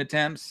rushing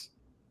attempts,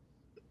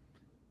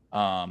 he's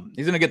going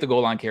to get the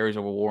goal line carries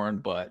over Warren.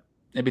 But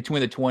in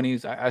between the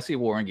 20s, I see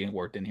Warren getting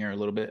worked in here a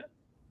little bit.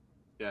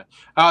 Yeah.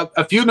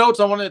 A few notes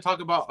I wanted to talk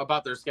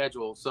about their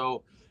schedule.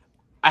 So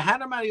I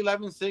had them at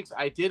 11-6.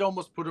 I did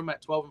almost put them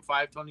at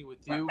 12-5, Tony,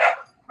 with you.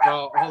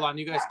 Well, hold on.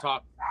 You guys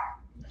talk.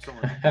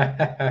 What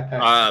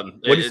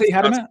did you say you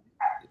had him at?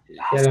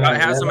 Scott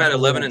has them at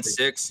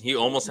 11-6. He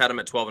almost had them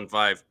at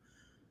 12-5.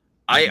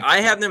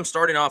 I have them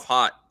starting off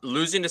hot,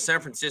 losing to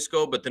San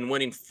Francisco, but then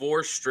winning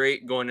 4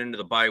 straight going into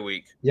the bye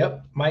week.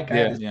 Yep. Mike, I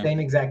have the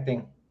same exact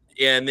thing.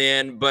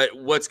 But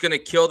what's going to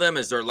kill them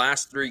is their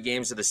last 3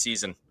 games of the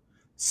season.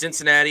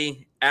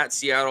 Cincinnati, at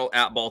Seattle,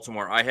 at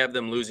Baltimore. I have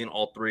them losing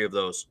all 3 of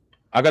those.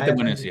 I got them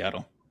winning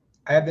Seattle.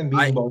 I have them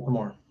beating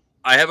Baltimore.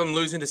 I have them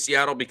losing to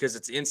Seattle because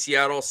it's in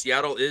Seattle.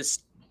 Seattle is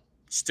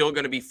still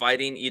going to be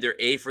fighting either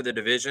for the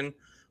division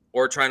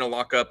or trying to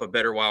lock up a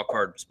better wild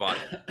card spot.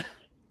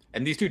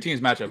 And these 2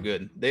 teams match up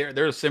good.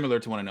 They're similar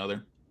to one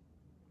another.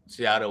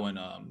 Seattle and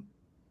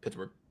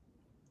Pittsburgh.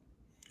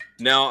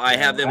 Now I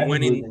have them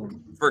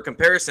winning. For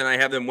comparison, I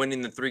have them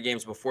winning the 3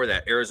 games before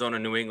that: Arizona,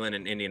 New England,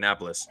 and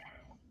Indianapolis.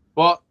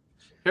 Well,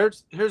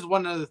 here's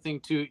one other thing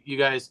too, you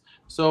guys.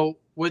 So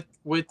with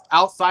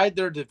outside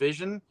their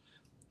division,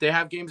 they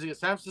have games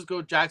against San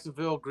Francisco,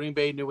 Jacksonville, Green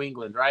Bay, New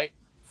England, right?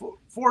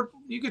 For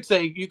you could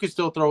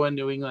still throw in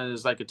New England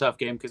as like a tough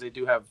game because they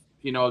do have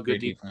a good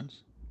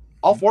defense.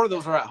 All 4 of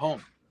those are at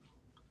home.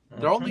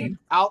 Their only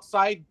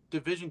outside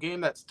division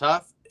game that's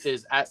tough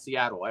is at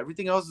Seattle.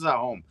 Everything else is at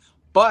home.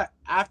 But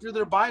after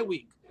their bye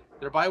week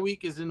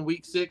is in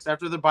week 6.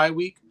 After their bye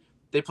week,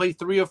 they play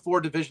 3 or 4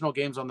 divisional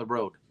games on the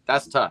road.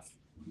 That's tough.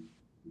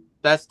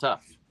 That's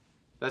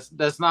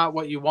not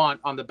what you want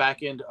on the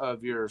back end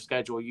of your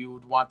schedule. You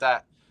would want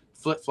that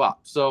flip-flop.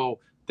 So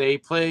they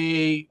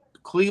play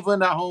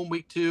Cleveland at home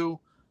week 2,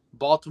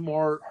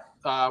 Baltimore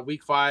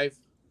week 5.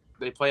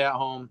 They play at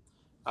home.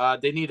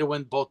 They need to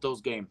win both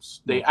those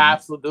games.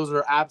 Those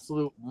are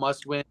absolute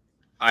must-win.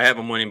 I have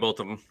them winning both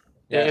of them.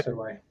 Yeah,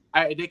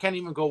 they can't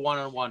even go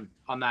 1-on-1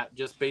 on that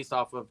just based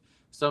off of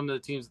some of the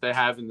teams they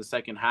have in the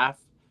second half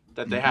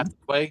that they have to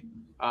play.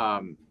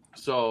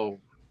 So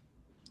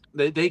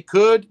they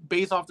could,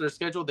 based off their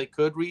schedule, they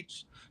could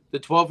reach the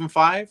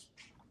 12-5,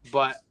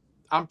 but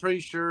I'm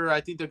pretty sure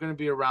I think they're going to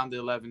be around the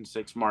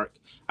 11-6 mark.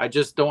 I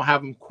just don't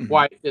have them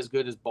quite as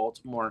good as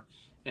Baltimore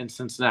and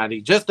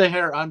Cincinnati. Just a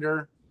hair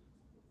under,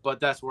 but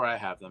that's where I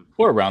have them.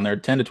 We're around there,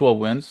 10 to 12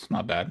 wins.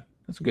 Not bad.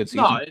 That's a good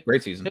season.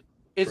 Great season.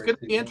 It's going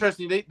to be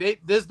interesting.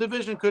 This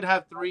division could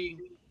have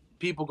 3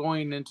 people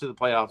going into the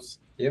playoffs.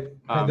 Yep.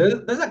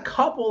 There's a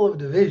couple of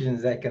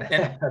divisions that can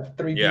have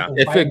 3 people.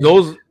 If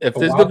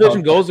this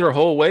division goes their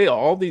whole way,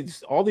 all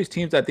these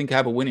teams I think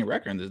have a winning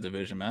record in this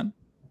division, man.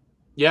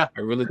 Yeah,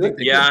 I really think.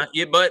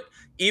 But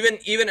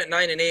even at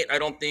 9-8, I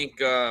don't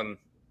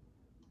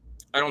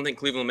think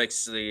Cleveland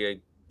makes the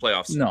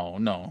playoffs. No.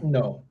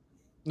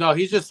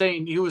 He's just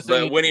saying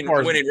saying winning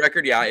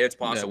record. Yeah, it's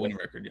possible. Yeah, winning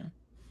record.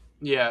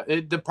 Yeah.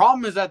 The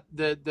problem is that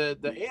the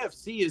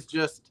AFC is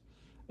just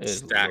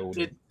stacked.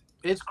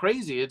 It's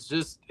crazy.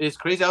 It's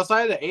crazy.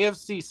 Outside of the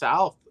AFC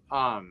South,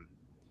 I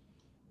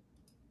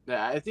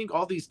think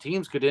all these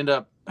teams could end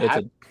up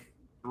having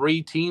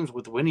 3 teams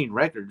with winning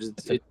records.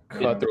 It's a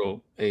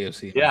cutthroat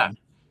AFC. Yeah,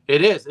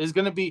 it is. It's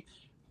gonna be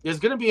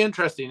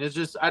interesting. It's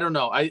just I don't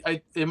know.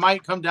 It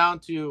might come down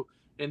to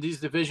in these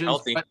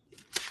divisions.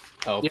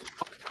 Healthy.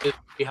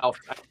 Health.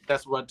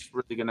 That's what's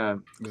really gonna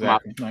come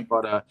out.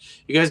 But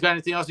you guys got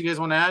anything else you guys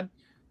want to add?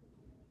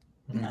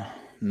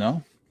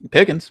 No.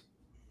 Pickens.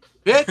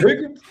 I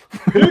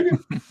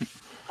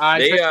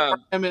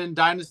checked him in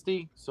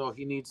Dynasty, so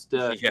he needs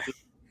to. Yeah.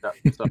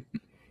 So,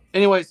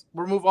 anyways,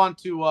 we'll move on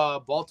to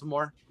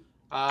Baltimore.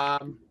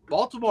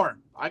 Baltimore.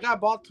 I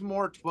got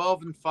Baltimore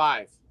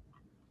 12-5.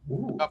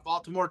 Got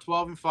Baltimore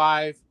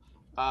 12-5.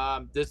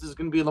 This is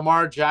going to be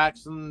Lamar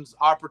Jackson's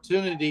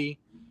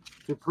opportunity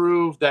to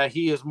prove that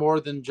he is more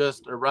than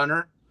just a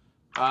runner.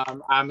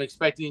 I'm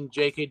expecting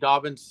J.K.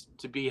 Dobbins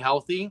to be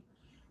healthy.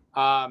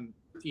 They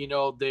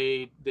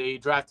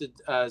drafted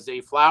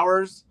Zay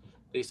Flowers.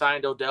 They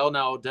signed Odell.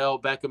 Now Odell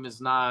Beckham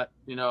is not,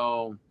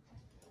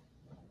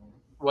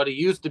 what he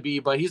used to be,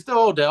 but he's still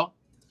Odell.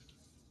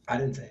 I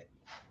didn't say it.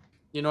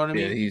 You know what I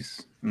mean?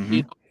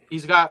 Yeah,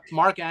 he's got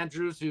Mark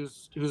Andrews,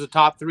 who's a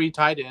top 3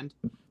 tight end.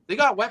 They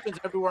got weapons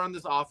everywhere on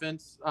this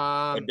offense.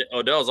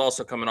 Odell's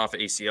also coming off of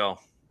ACL.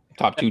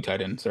 Top 2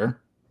 tight end, sir.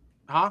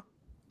 Huh?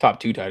 Top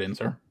 2 tight end,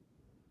 sir.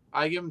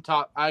 I give him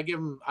top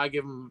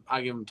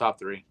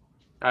 3.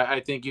 I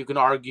think you can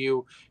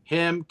argue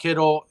him,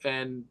 Kittle,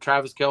 and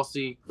Travis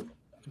Kelce,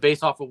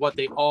 based off of what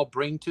they all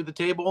bring to the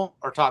table,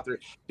 are top 3.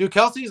 Dude,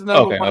 Kelsey's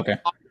number one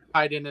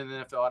tight end in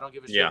the NFL. I don't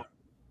give a shit.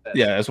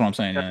 Yeah, that's what I'm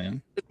saying. Yeah.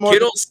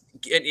 Kittle's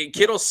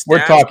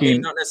stats may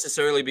not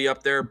necessarily be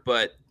up there,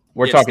 but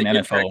we're talking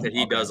NFL that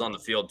he does on the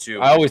field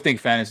too. I always think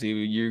fantasy.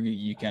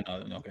 You can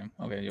I'll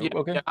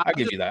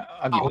give you that.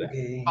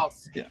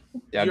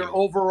 Your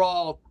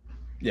overall.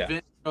 Yeah.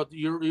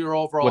 Your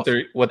overall.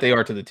 What they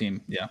are to the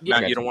team. Yeah.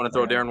 Matt, you don't want to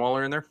throw Darren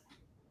Waller in there?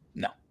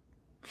 No.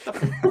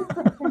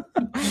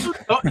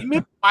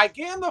 I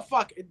can the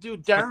fuck,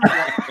 dude. Darren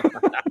Waller.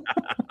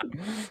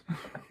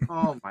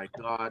 Oh my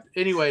god.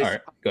 Anyways, all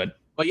right, good.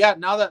 But yeah,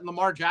 now that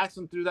Lamar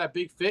Jackson threw that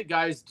big fit,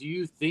 guys, do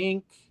you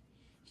think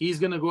he's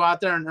going to go out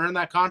there and earn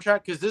that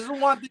contract? Because this is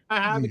one thing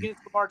I have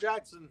against Lamar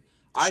Jackson.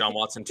 Sean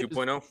Watson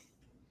 2.0.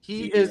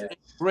 He is a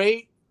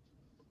great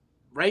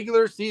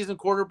regular season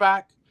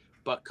quarterback,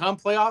 but come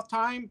playoff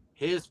time,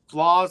 his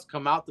flaws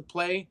come out to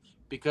play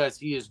because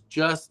he is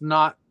just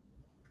not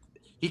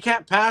 – he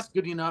can't pass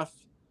good enough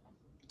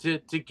to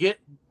get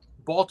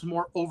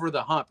Baltimore over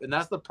the hump. And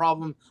that's the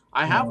problem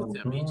I have with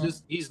him.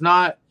 He's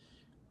not –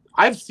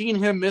 I've seen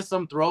him miss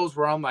some throws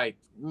where I'm like,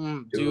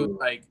 dude,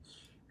 like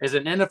as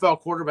an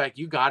NFL quarterback,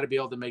 you got to be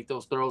able to make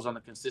those throws on a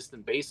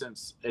consistent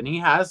basis. And he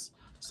has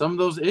some of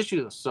those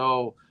issues.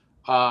 So,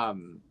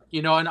 and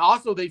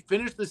also they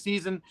finished the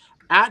season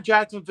at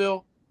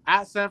Jacksonville,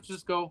 at San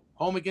Francisco,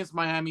 home against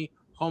Miami,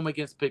 home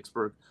against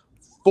Pittsburgh.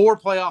 4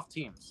 playoff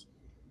teams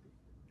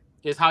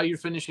is how you're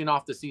finishing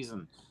off the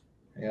season.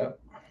 Yep.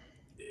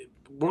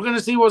 We're going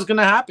to see what's going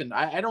to happen.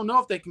 I don't know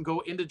if they can go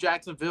into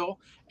Jacksonville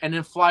and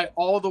then fly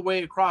all the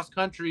way across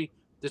country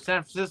to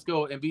San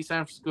Francisco and beat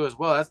San Francisco as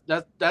well.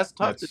 That's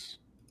tough.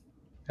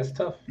 That's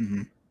tough.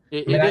 Mm-hmm.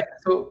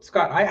 So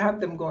Scott, I have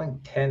them going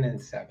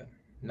 10-7.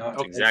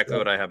 Not exactly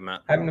what I have,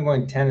 Matt. I have them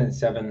going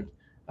 10-7.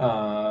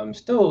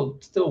 Still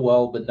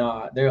well, but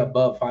not. They're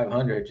above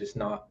 500. Just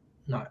not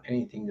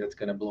anything that's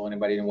going to blow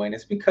anybody away. And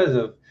it's because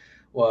of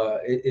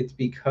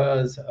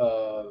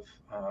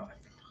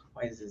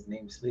why is his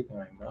name sleeping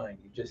in my mind?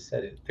 You just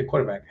said it. The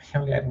quarterback. I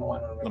don't know why I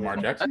don't remember. Lamar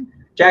Jackson?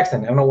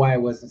 Jackson. I don't know why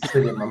it wasn't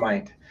sleeping in my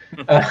mind.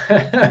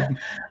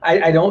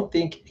 I don't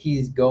think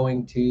he's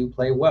going to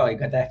play well. He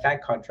got that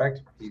fat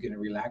contract. He's going to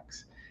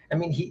relax. I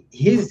mean,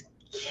 his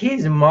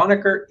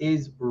moniker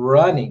is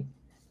running.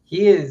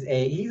 He's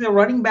a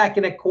running back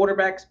in a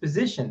quarterback's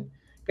position.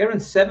 Got to run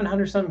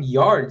 700-some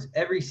yards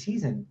every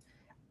season,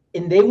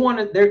 and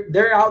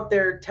they're out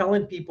there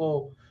telling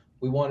people,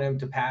 we want him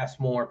to pass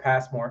more.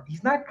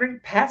 He's not a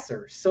great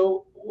passer.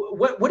 So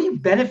what do you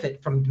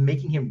benefit from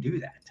making him do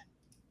that?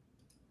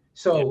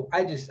 So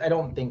I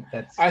don't think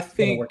that's going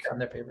to work out in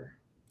their favor.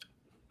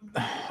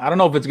 I don't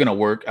know if it's going to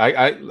work.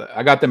 I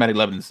got them at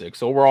 11-6.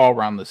 So we're all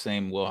around the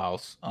same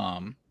wheelhouse.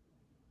 Got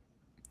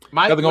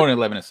them going at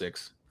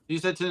 11-6. You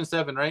said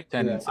 10-7, right?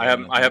 10-7. I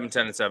have them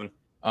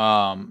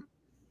 10-7.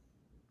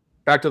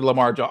 Back to the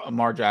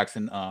Lamar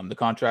Jackson, the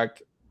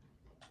contract.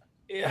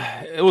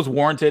 Yeah, it was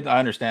warranted. I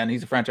understand.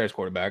 He's a franchise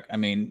quarterback. I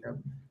mean,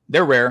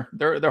 they're rare.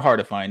 They're hard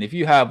to find. If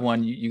you have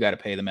one, you got to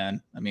pay the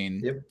man. I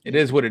mean, It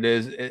is what it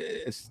is.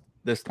 It's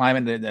this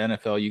climate in the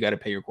NFL. You got to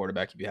pay your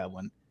quarterback if you have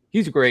one.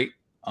 He's great.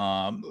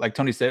 Like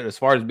Tony said, as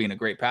far as being a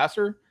great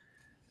passer,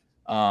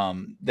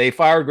 they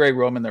fired Greg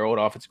Roman, their old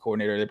offensive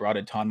coordinator. They brought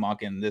in Ton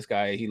Monk, and this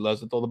guy, he loves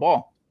to throw the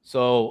ball.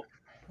 So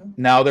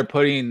now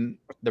the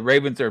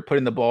Ravens are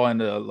putting the ball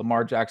into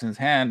Lamar Jackson's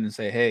hand and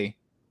say, hey,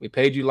 we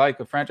paid you like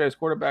a franchise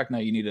quarterback. Now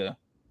you need to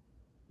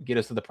get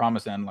us to the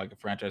promised end like a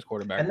franchise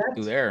quarterback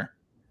through there.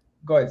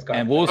 Go ahead, Scott.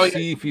 And we'll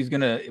see if he's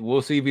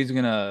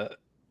gonna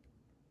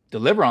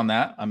deliver on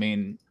that. I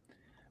mean,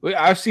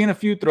 I've seen a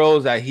few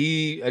throws that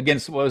he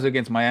against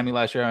Miami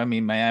last year. I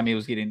mean, Miami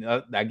was getting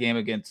that game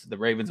against the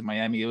Ravens in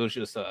Miami. It was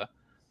just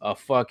a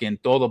fucking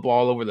throw the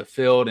ball over the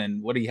field.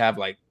 And what do you have,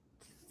 like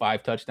 4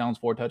 touchdowns,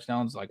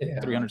 like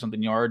 300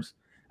 something yards.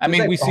 I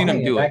mean, we've seen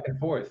him do it. Back and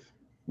forth.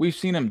 We've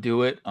seen him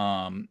do it.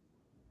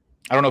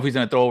 I don't know if he's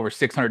going to throw over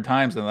 600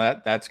 times,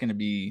 and that's going to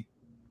be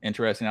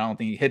interesting. I don't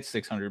think he hits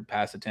 600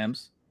 pass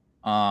attempts.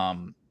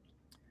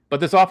 But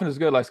this offense is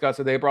good. Like Scott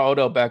said, they brought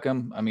Odell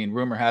Beckham. I mean,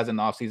 rumor has in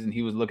the offseason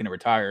he was looking to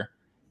retire.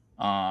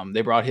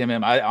 They brought him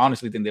in. I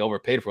honestly think they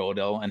overpaid for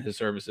Odell and his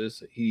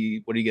services.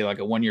 What do you get, like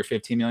a 1 year,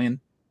 $15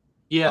 million?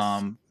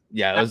 Yes.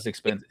 Yeah, it was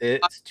expensive.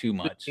 It's too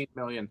much. $15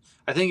 million.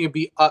 I think it'd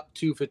be up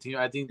to 15.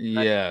 I think.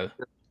 Yeah.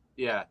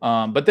 Yeah.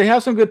 But they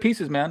have some good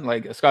pieces, man.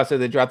 Like Scott said,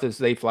 they drafted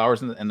Zay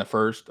Flowers in the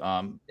first.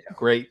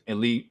 Great,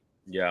 elite,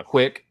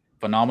 quick,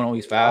 phenomenal.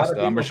 He's fast.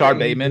 Rashard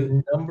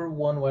Bateman, the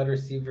 #1 wide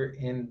receiver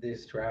in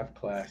this draft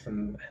class,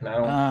 and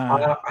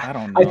I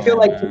don't know. I feel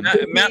like man. he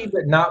could be,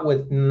 but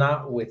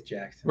not with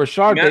Jackson.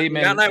 Rashard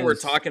Bateman. Matt and I were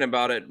talking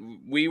about it.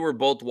 We were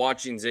both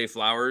watching Zay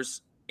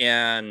Flowers,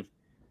 and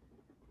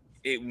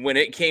when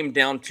it came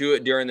down to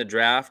it during the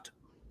draft,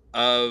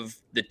 of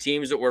the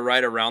teams that were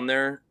right around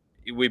there,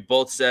 we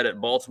both said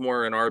it.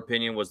 Baltimore, in our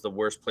opinion, was the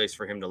worst place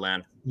for him to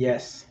land.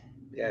 Yes,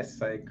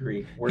 I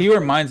agree. He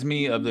reminds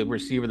me of the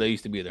receiver that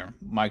used to be there,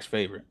 Mike's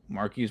favorite,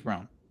 Marquise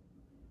Brown.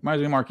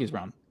 Reminds me of Marquise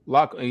Brown.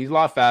 He's a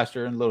lot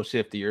faster and a little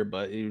shiftier,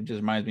 but it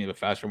just reminds me of a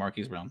faster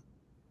Marquise Brown.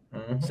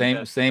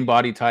 Mm-hmm. Same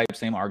body type,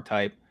 same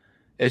archetype.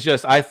 It's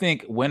just, I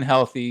think when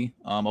healthy,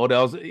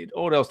 Odell's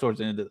towards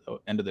the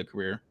end of the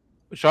career.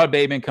 Rashard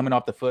Bateman coming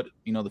off the foot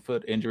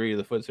injury,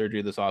 the foot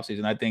surgery this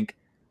offseason, I think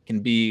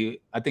he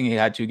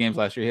had 2 games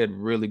last year. He had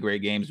really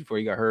great games before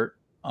he got hurt.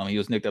 He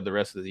was nicked up the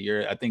rest of the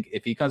year. I think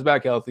if he comes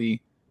back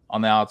healthy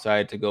on the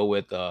outside to go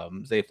with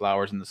Zay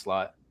Flowers in the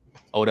slot,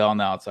 Odell on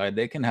the outside,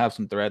 they can have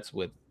some threats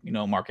with,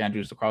 Mark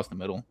Andrews across the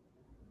middle.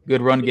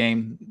 Good run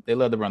game. They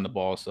love to run the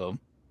ball. So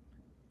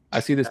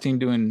I see this team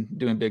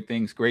doing big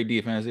things. Great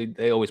defense.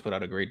 They always put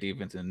out a great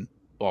defense in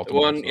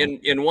Baltimore. Well,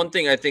 and one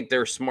thing I think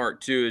they're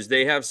smart too is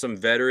they have some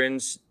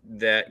veterans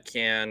that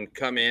can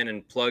come in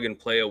and plug and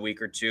play a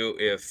week or two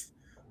if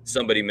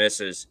somebody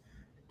misses.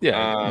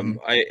 Yeah.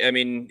 I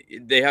mean,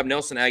 they have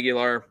Nelson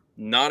Aguilar,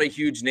 not a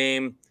huge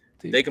name.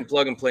 They can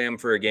plug and play him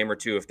for a game or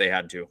two if they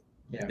had to.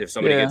 Yeah. If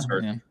somebody gets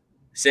hurt. Yeah.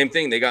 Same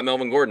thing. They got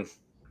Melvin Gordon.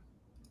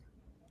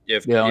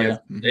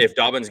 If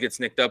Dobbins gets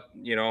nicked up,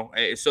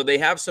 so they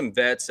have some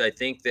vets. I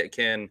think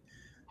that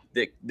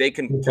they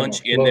can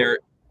punch in there.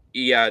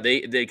 Yeah,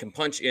 they can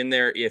punch in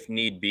there if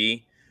need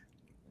be.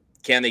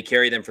 Can they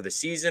carry them for the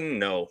season?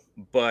 No,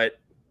 but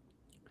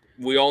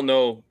we all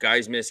know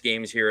guys miss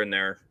games here and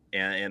there,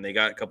 and they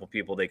got a couple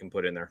people they can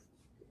put in there.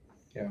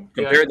 Yeah.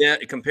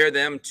 Compare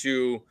them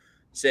to,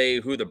 say,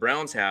 who the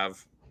Browns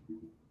have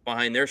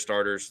behind their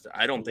starters.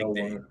 I don't think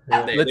they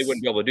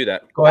wouldn't be able to do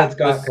that. Go ahead,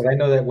 Scott, because I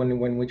know that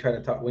when we try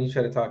to talk, when you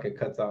try to talk, it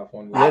cuts off.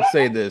 Let's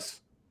say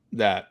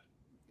that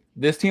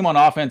this team on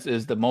offense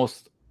is the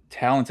most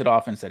talented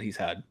offense that he's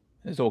had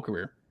his whole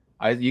career.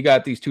 You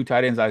got these 2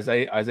 tight ends,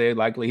 Isaiah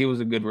Likely. He was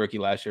a good rookie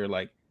last year.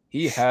 Like,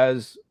 he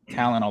has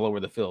talent all over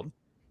the field.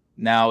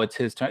 Now it's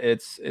his turn.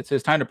 It's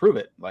his time to prove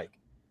it. Like,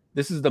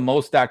 this is the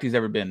most stacked he's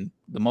ever been,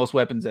 the most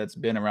weapons that's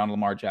been around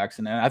Lamar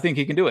Jackson, and I think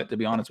he can do it. To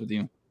be honest with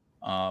you,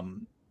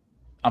 I'm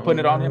putting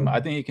it on him. I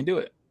think he can do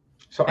it.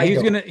 So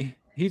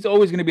he's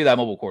always gonna be that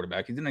mobile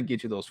quarterback. He's gonna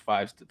get you those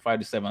 5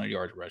 to 700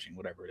 yards rushing,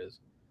 whatever it is.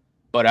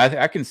 But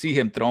I can see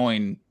him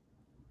throwing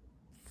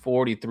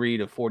 43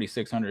 to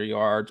 4,600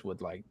 yards with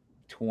like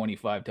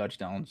 25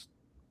 touchdowns,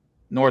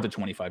 north of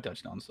 25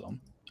 touchdowns. So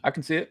I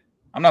can see it.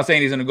 I'm not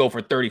saying he's going to go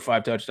for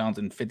 35 touchdowns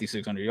and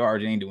 5,600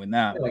 yards. He ain't doing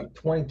that. Like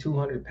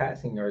 2,200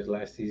 passing yards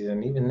last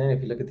season. Even then,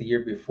 if you look at the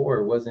year before,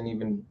 it wasn't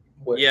even.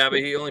 But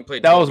he only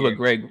played. That was what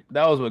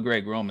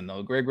Greg Roman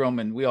though. Greg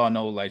Roman, we all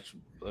know, like,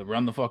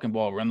 run the fucking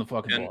ball, run the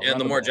fucking ball. And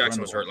Lamar Jackson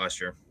was hurt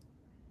last year.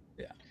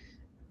 Yeah,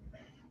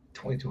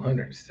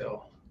 2,200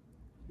 still.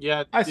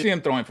 Yeah, I see him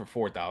throwing for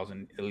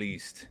 4,000 at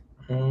least.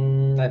 I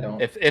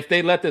don't. If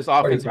they let this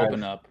offense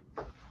open up.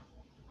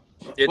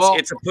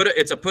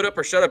 It's a put up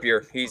or shut up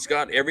year. He's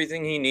got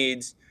everything he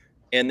needs,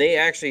 and they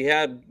actually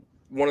had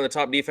one of the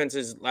top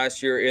defenses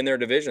last year in their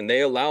division.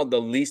 They allowed the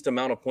least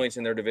amount of points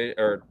in their division,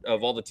 or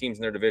of all the teams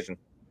in their division.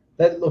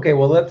 Okay,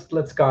 well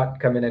let Scott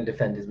come in and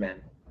defend his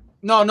man.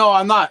 No,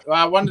 I'm not.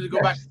 I wanted to go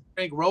back to the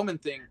Greg Roman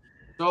thing.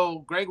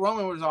 So Greg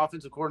Roman was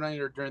offensive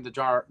coordinator during the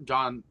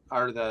Harbaugh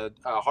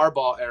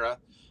era,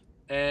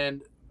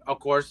 and of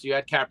course you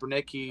had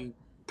Kaepernick. He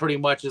pretty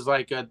much is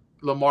like a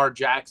Lamar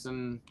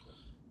Jackson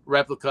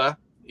replica,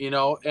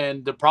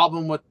 and the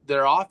problem with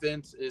their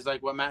offense is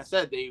like what Matt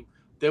said.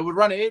 They would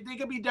run it. They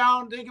could be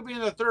down. They could be in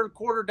the third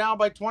quarter down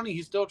by 20.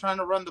 He's still trying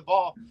to run the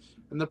ball.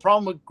 And the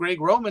problem with Greg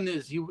Roman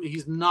is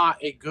he's not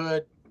a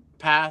good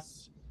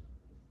pass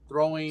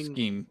throwing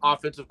scheme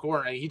offensive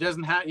coordinator. He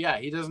doesn't have. Yeah,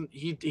 he doesn't.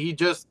 He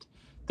just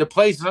the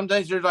plays.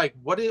 Sometimes you're like,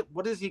 what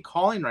is he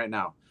calling right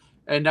now?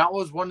 And that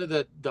was one of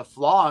the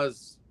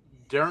flaws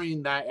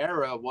during that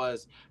era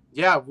was,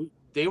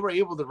 they were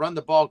able to run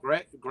the ball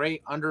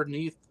great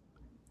underneath,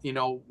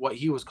 what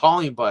he was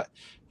calling. But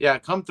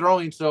come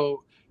throwing.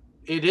 So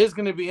it is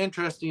going to be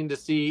interesting to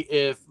see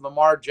if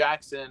Lamar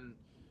Jackson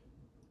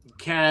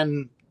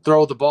can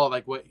throw the ball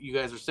like what you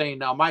guys are saying.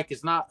 Now, Mike,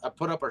 it's not a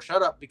put up or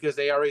shut up because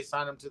they already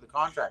signed him to the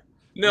contract.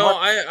 No,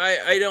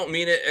 I don't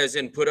mean it as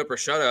in put up or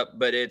shut up,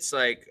 but it's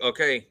like,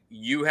 okay,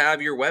 you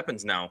have your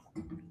weapons now.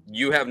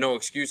 You have no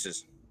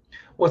excuses.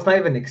 Well, it's not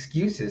even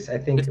excuses. I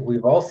think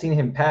we've all seen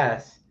him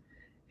pass.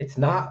 It's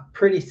not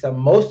pretty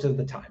most of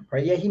the time,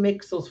 right? Yeah, he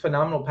makes those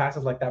phenomenal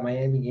passes like that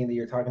Miami game that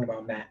you're talking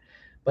about, Matt.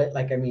 But,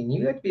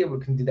 you have to be able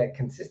to do that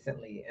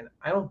consistently, and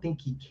I don't think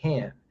he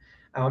can.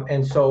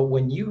 And so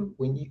when you,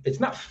 it's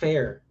not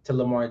fair to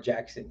Lamar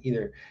Jackson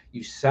either.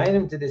 You sign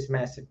him to this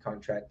massive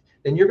contract,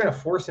 then you're going to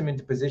force him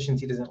into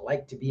positions he doesn't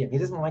like to be in. He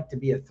doesn't like to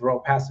be a throw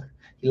passer.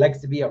 He likes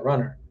to be a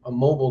runner, a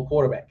mobile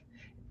quarterback.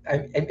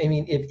 I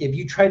mean, if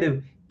you try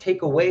to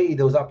take away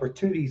those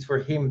opportunities for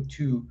him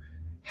to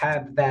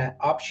have that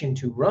option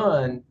to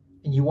run,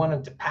 and you want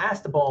him to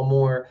pass the ball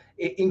more,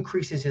 it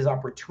increases his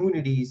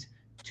opportunities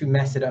to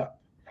mess it up.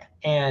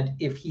 And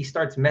if he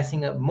starts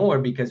messing up more,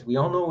 because we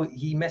all know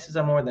he messes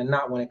up more than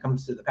not when it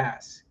comes to the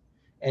pass.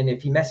 And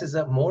if he messes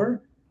up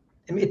more,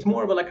 I mean, it's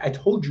more of a like, I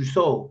told you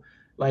so,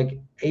 like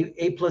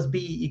A plus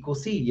B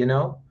equals C, you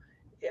know?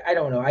 I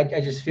don't know.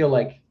 I just feel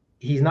like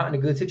he's not in a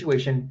good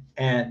situation.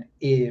 And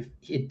if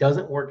it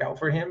doesn't work out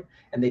for him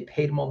and they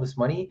paid him all this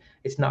money,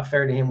 it's not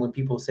fair to him when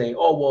people say,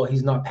 oh, well,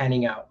 he's not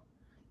panning out.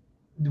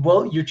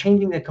 Well, you're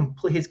changing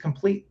his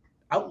complete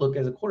outlook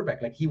as a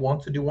quarterback. Like, he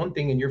wants to do one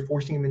thing and you're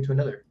forcing him into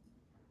another.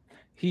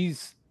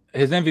 His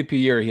MVP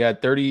year, he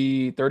had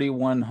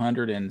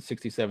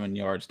 3,167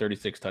 yards,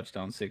 36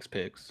 touchdowns, 6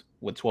 picks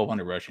with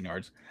 1,200 rushing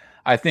yards.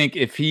 I think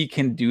if he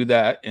can do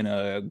that in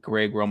a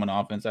Greg Roman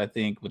offense, I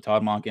think with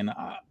Todd Monken,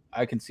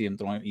 I can see him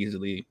throwing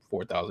easily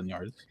 4,000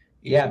 yards. Easily.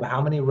 Yeah, but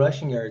how many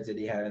rushing yards did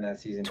he have in that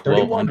season?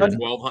 1,200.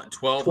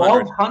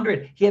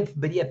 1,200. He had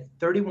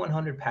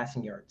 3,100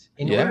 passing yards.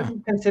 In order to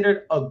be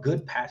considered a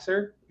good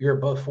passer, you're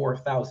above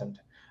 4,000.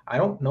 I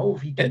don't know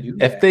if he can do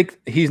that.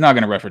 He's not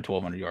going to rush for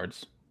 1,200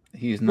 yards.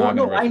 He's not.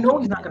 No, I know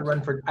he's not going to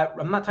run for.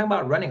 I'm not talking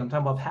about running. I'm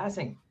talking about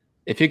passing.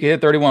 If he could hit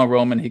 31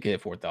 Roman, he could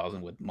hit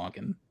 4,000 with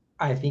Monken.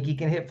 I think he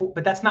can hit 4,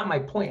 but that's not my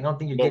point. I don't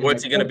think you're. But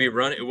what's he going to be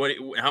running?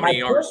 How many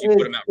yards do you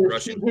put him out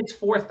rushing? If he hits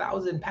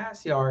 4,000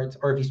 pass yards,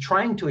 or if he's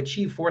trying to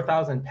achieve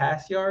 4,000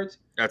 pass yards,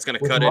 that's going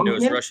to cut into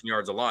his rushing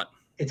yards a lot.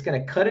 It's going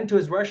to cut into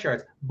his rush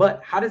yards.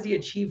 But how does he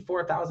achieve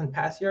 4,000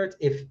 pass yards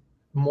if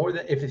the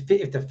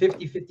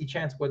 50-50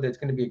 chance whether it's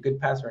going to be a good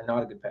pass or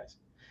not a good pass?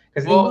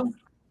 Because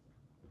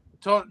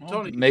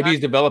Tony, maybe he's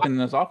developing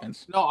this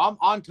offense. No, I'm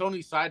on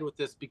Tony's side with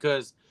this,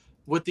 because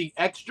with the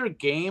extra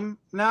game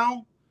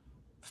now,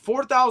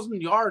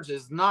 4,000 yards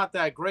is not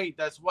that great.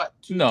 That's what?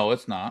 No,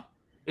 it's not.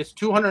 It's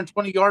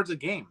 220 yards a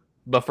game.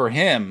 But for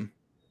him,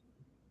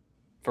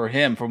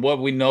 from what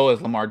we know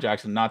as Lamar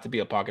Jackson, not to be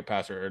a pocket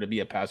passer or to be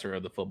a passer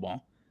of the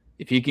football,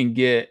 if he can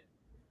get,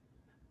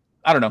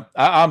 I don't know.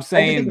 I'm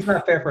saying I think it's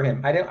not fair for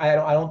him. I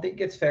don't think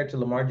it's fair to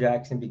Lamar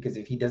Jackson, because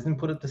if he doesn't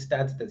put up the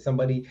stats that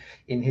somebody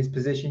in his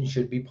position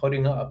should be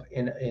putting up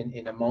in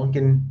a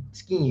Monken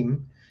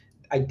scheme,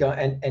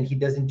 and he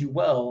doesn't do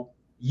well,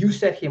 you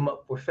set him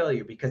up for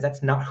failure, because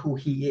that's not who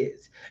he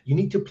is. You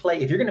need to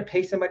play. If you're going to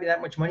pay somebody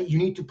that much money, you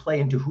need to play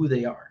into who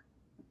they are.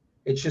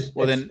 It's just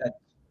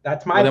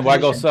that's my. Then why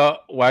go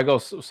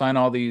sign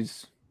all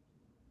these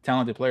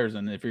talented players,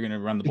 and if you're going to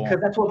run the ball? Because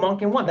that's what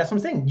Monken wants. That's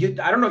what I'm saying.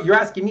 I don't know. You're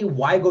asking me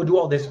why go do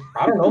all this.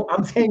 I don't know.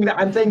 I'm saying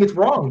it's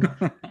wrong.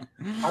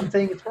 I'm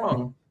saying it's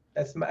wrong.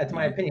 That's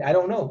my opinion. I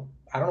don't know.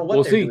 I don't know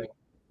what they're doing.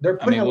 They're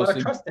putting a lot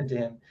of trust into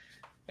him.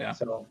 Yeah.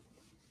 So.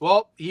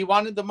 Well, he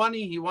wanted the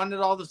money. He wanted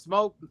all the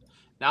smoke.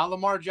 Now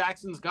Lamar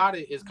Jackson's got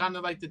it. It's kind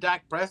of like the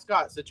Dak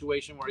Prescott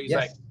situation where he's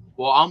like,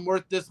 well, I'm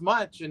worth this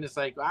much. And it's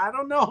like, I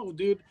don't know,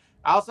 dude.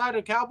 Outside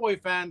of Cowboy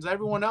fans,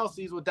 everyone else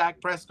sees what Dak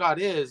Prescott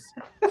is.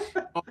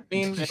 I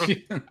mean,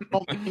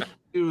 don't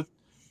mean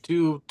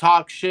to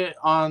talk shit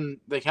on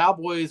the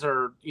Cowboys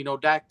or,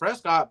 Dak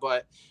Prescott.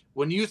 But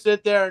when you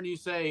sit there and you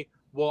say,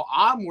 well,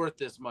 I'm worth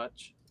this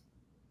much,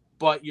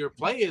 but your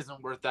play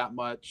isn't worth that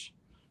much,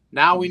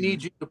 now we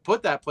need you to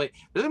put that play.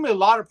 There's going to be a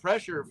lot of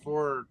pressure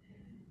for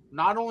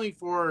not only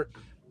for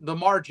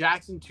Lamar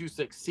Jackson to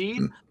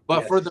succeed,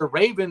 but for the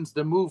Ravens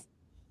to move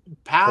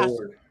past.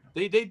 Forward.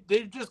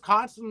 They're just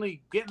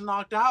constantly getting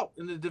knocked out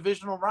in the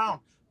divisional round,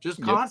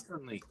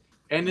 constantly.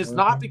 And it's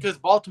not because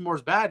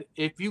Baltimore's bad.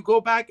 If you go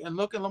back and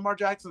look at Lamar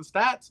Jackson's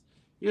stats,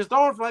 he's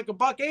throwing for like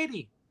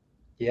 $180.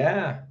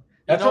 Yeah,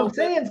 that's what I'm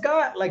saying,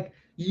 Scott. Like,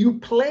 you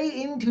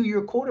play into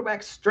your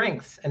quarterback's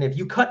strengths, and if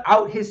you cut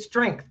out his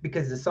strength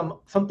because there's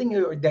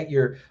something that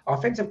your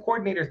offensive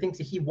coordinator thinks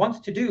that he wants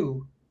to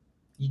do,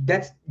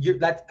 there's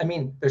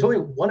only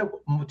one of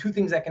two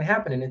things that can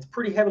happen, and it's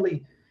pretty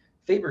heavily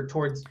favored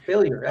towards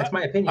failure. That's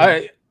my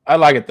opinion. I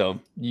like it though.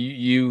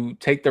 You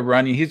take the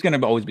running. He's going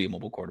to always be a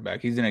mobile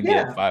quarterback. He's going to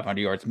get 500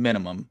 yards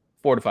minimum,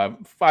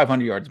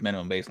 500 yards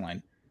minimum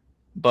baseline.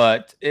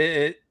 But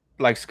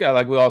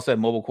like we all said,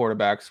 mobile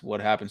quarterbacks,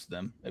 what happens to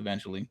them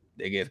eventually?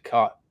 They get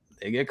caught.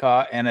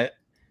 And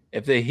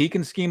he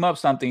can scheme up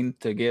something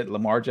to get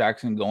Lamar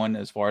Jackson going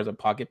as far as a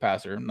pocket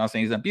passer. I'm not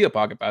saying he's going to be a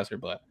pocket passer,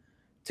 but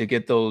to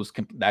get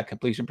that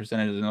completion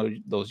percentage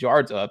and those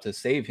yards up to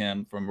save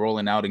him from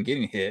rolling out and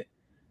getting hit,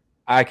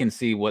 I can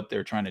see what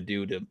they're trying to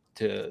do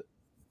to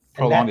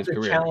prolong his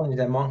career. That's the challenge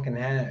that Monken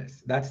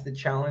has. That's the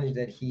challenge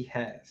that he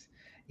has.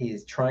 He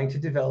is trying to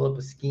develop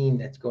a scheme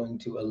that's going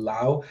to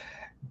allow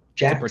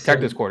Jackson to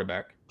protect his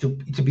quarterback, to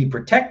be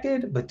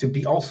protected, but to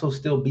be also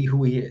still be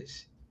who he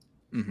is.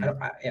 Mm-hmm.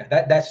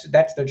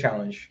 That's their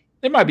challenge.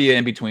 It might be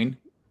in between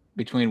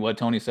what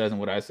Tony says and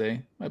what I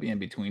say. Might be in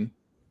between.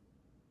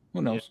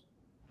 Who knows?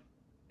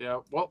 Yeah.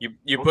 Well,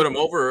 you put him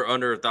over or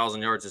under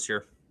 1,000 yards this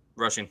year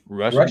rushing.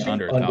 Rushing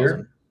under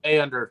 1,000. Way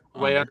under.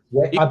 I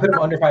put him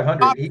under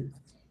 500.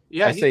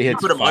 I say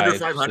hits put him under 500.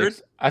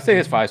 500. I say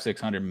hits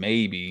 500-600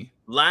 maybe.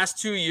 Last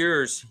 2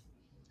 years,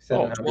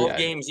 12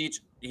 games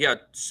each. He had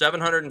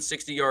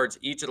 760 yards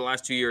each of the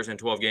last 2 years in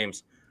 12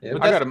 games. Yeah,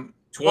 I got him.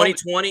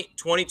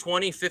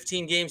 2020,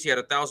 15 games. He had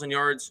 1,000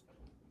 yards.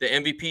 The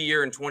MVP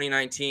year in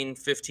 2019,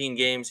 15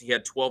 games. He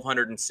had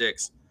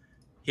 1,206.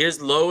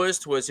 His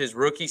lowest was his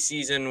rookie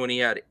season when he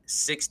had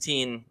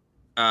 16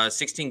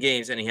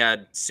 games and he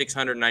had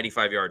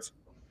 695 yards.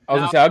 I was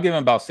going to say, I'll give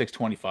him about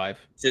 625.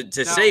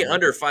 To say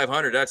under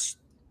 500, that's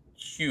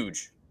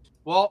huge.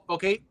 Well,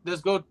 okay, let's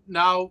go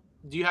now.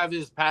 Do you have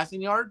his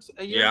passing yards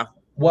a year? Yeah.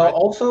 Well,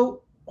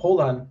 also,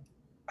 hold on.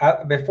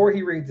 Before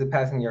he reads the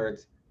passing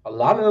yards, a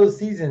lot of those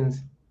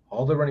seasons,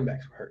 all the running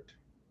backs were hurt.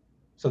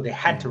 So they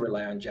had to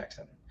rely on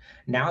Jackson.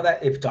 Now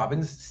that if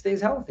Dobbins stays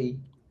healthy,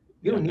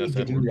 you don't need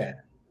to do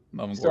that.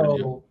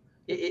 So,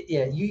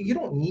 you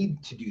don't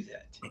need to do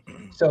that.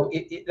 So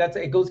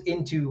it goes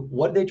into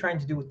what are they trying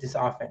to do with this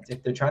offense?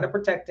 If they're trying to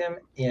protect him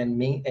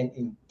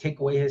and take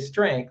away his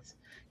strengths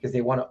because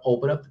they want to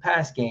open up the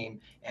pass game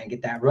and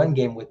get that run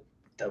game with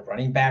the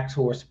running backs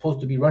who are supposed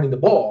to be running the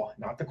ball,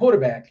 not the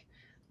quarterback,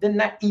 then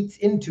that eats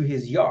into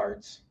his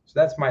yards. So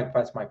that's my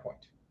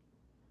point.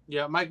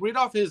 Yeah, Mike, read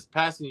off his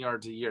passing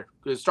yards a year,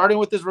 starting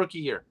with his rookie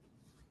year.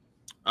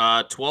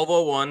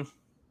 1,201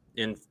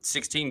 in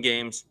 16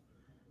 games.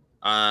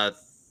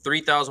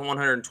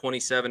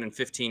 3,127 in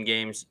 15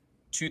 games,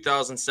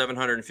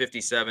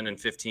 2,757 in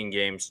 15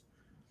 games,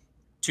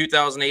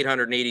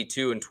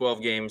 2,882 in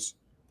 12 games,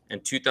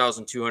 and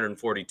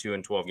 2,242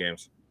 in 12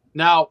 games.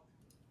 Now,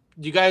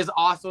 do you guys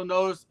also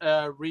notice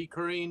a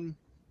recurring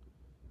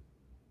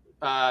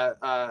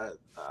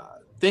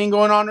thing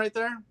going on right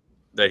there?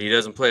 That he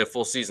doesn't play a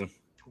full season.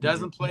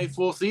 Doesn't play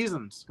full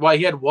seasons. Why,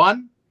 he had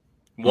one?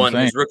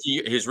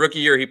 His rookie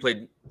year, he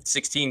played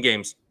 16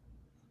 games.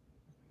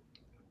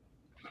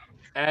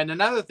 And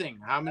another thing,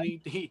 how many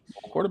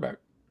quarterback?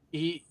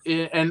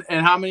 And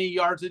how many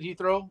yards did he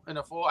throw in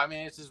a full? I mean,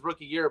 it's his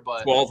rookie year,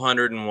 but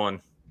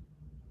 1,201.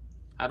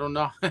 I don't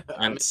know.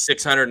 And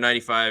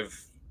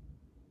 695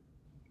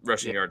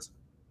 rushing yards.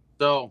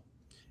 So,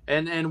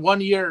 and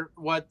 1 year,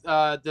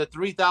 the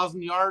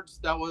 3,000 yards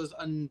that was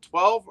in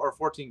 12 or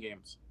 14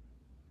 games?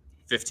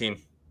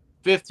 15.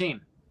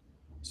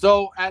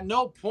 So at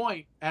no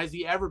point has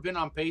he ever been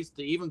on pace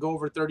to even go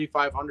over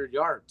 3,500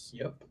 yards.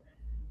 Yep.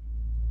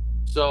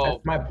 So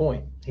that's my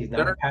point. He's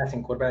not a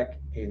passing quarterback.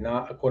 He's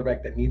not a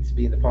quarterback that needs to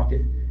be in the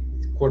pocket.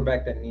 He's a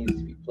quarterback that needs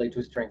to be played to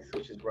his strengths,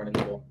 which is running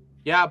the ball.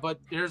 Yeah, but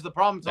here's the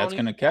problem, Tony. That's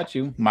going to catch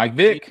you. Mike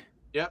Vick.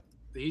 Yep.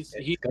 He's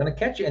going to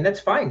catch you, and that's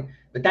fine.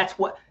 But that's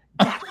what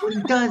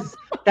he does.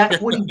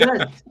 That's what he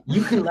does.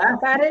 You can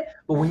laugh at it,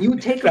 but when you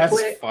take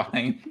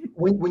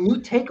when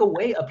you take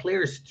away a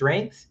player's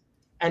strengths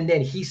and then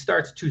he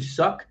starts to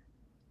suck,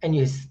 and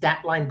his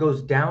stat line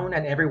goes down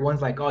and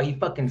everyone's like, oh, he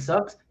fucking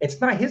sucks. It's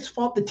not his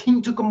fault. The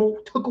team took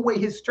away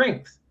his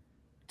strengths.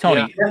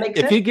 Tony,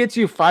 if he gets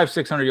you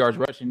 500-600 yards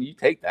rushing, you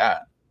take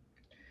that.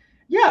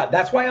 Yeah,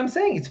 that's why I'm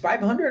saying it's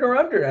 500 or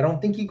under. I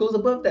don't think he goes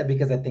above that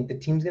because I think the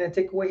team's going to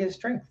take away his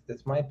strength.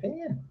 That's my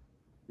opinion.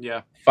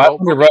 Yeah.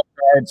 500 rush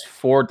yards,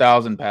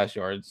 4,000 pass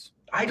yards.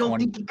 I don't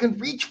think he can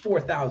reach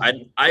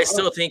 4,000. I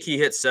still think he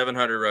hits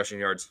 700 rushing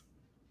yards.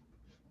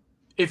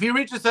 If he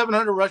reaches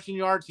 700 rushing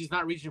yards, he's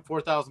not reaching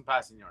 4,000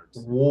 passing yards.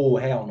 Whoa,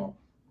 hell no.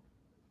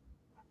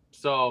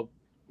 So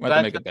we have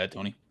to make a bet,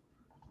 Tony.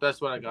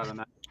 That's what I got on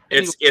that.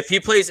 It's if he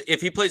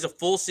plays a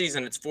full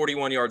season, it's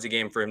 41 yards a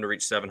game for him to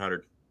reach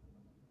 700.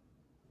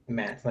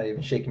 Matt's not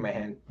even shaking my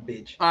hand,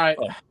 bitch. All right,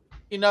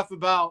 enough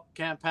about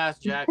can't pass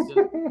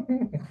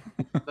Jackson.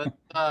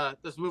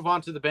 Let's move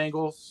on to the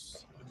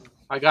Bengals.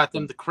 I got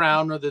them the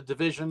crown of the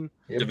division.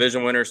 Yep.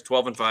 Division winners,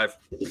 12-5.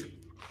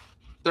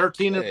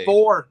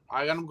 13-4.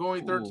 I got them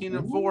going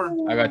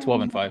 13-4. I got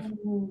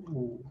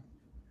 12-5.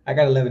 I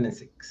got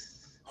 11-6.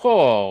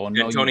 Oh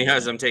no! And Tony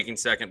has them taking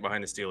second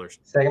behind the Steelers.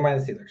 Second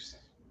behind the Steelers.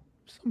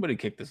 Somebody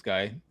kick this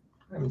guy.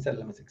 I haven't said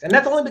 11-6, and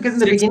that's only because in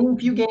the beginning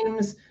few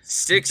games,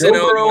 6-0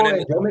 going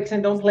into Joe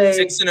Mixon don't play.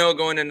 6-0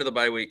 going into the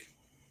bye week.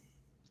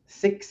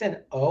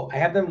 6-0. I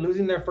have them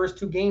losing their first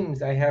 2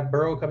 games. I have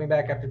Burrow coming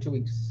back after 2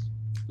 weeks.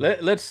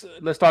 Let's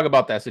talk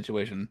about that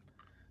situation.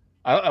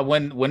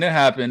 When it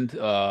happened,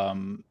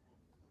 shockwaves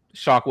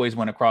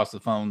went across the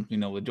phone. You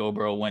know, with Joe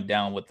Burrow went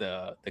down with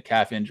the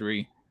calf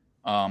injury.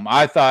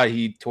 I thought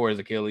he tore his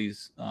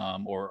Achilles,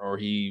 or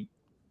he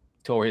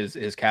tore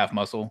his calf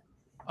muscle.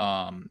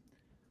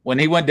 When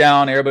he went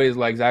down, everybody's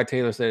like, Zach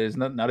Taylor said, it's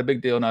not a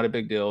big deal, not a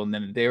big deal. And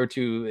then a day or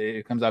two,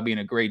 it comes out being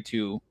a grade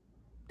 2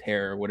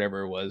 tear, or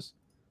whatever it was.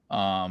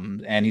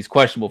 And he's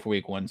questionable for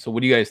week 1. So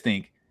what do you guys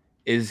think?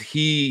 Is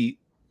he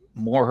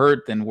more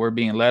hurt than we're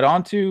being led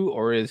onto,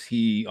 or is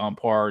he on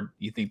par,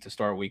 you think, to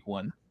start week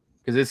 1?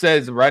 Because it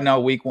says right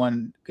now week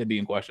 1 could be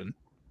in question.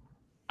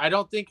 I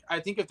think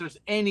if there's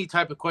any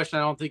type of question,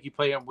 I don't think you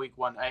play him week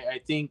 1.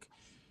 I think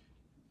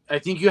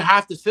you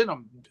have to sit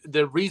him.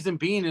 The reason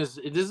being is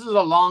this is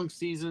a long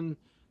season.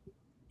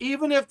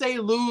 even if they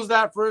lose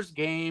that first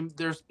game,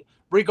 there's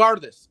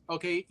regardless.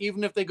 Okay,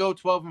 even if they go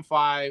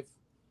 12-5,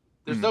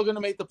 they're still going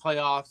to make the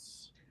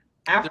playoffs.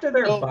 After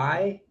their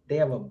bye, they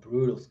have a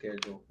brutal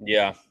schedule.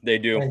 Yeah, they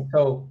do. And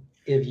so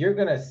if you're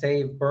going to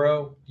save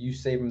Burrow, you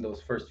save him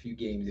those first few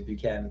games if you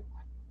can.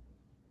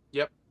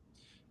 Yep.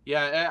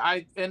 Yeah,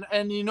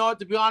 and you know what,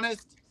 to be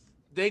honest,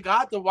 they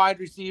got the wide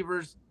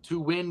receivers to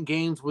win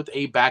games with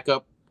a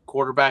backup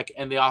quarterback,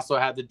 and they also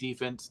had the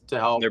defense to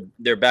help.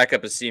 Their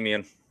backup is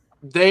Simeon.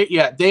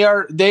 They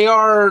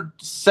are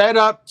set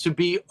up to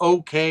be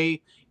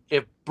okay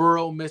if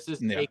Burrow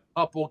misses a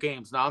couple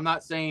games. Now, I'm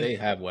not saying they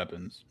have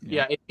weapons.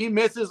 Yeah, if he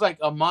misses like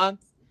a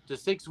month to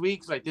 6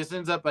 weeks, like this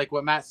ends up like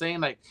what Matt's saying.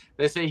 Like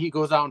they say he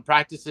goes out and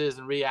practices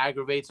and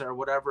re-aggravates or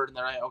whatever, and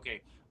they're like,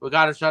 okay, we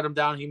got to shut him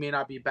down. He may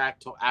not be back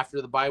till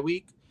after the bye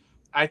week.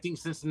 I think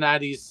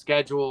Cincinnati's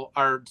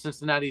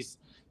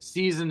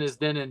season is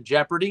then in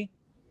jeopardy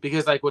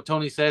because, like what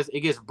Tony says, it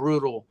gets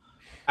brutal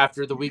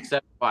after the week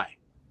 7 bye.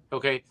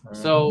 Okay,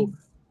 so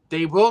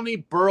they will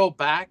need Burrow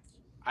back,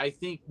 I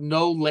think,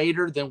 no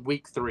later than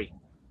week 3.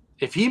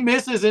 If he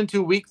misses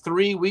into week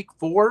 3, week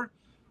 4,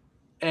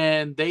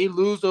 and they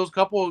lose those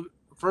couple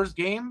first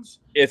games.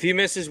 If he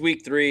misses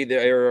week 3,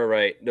 they're all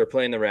right. They're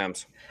playing the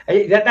Rams.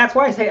 That's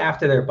why I say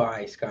after their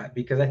bye, Scott,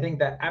 because I think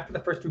that after the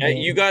first 2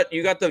 games. You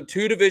got the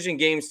 2 division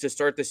games to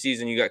start the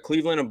season. You got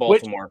Cleveland and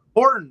Baltimore.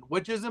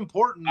 Which is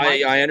important.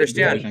 I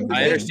understand.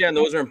 I understand.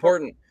 Those are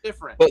important.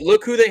 Different. But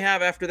look who they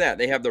have after that.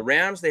 They have the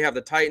Rams. They have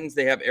the Titans.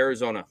 They have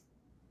Arizona.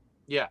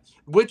 Yeah,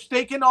 which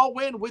they can all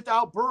win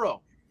without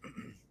Burrow.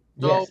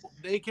 So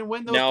they can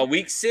win those. Now,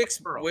 week 6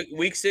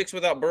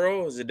 without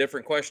Burrow is a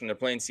different question. They're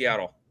playing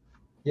Seattle.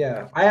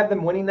 Yeah, I have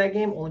them winning that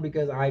game only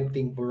because I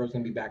think Burrow's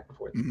going to be back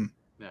before. Mm-hmm.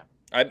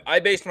 Yeah, I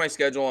based my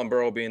schedule on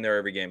Burrow being there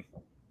every game.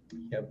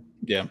 Yep.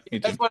 Yeah,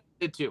 that's what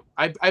I did too.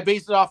 I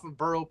based it off of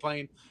Burrow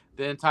playing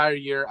the entire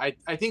year.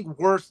 I think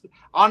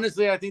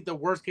honestly, I think the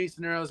worst case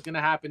scenario is going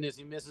to happen is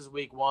he misses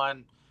week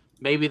 1.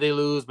 Maybe they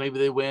lose, maybe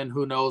they win.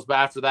 Who knows? But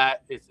after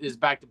that, it's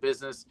back to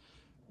business.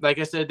 Like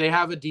I said, they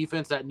have a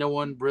defense that no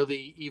one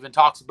really even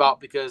talks about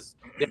because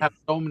they have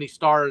so many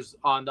stars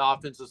on the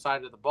offensive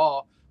side of the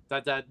ball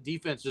that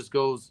defense just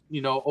goes,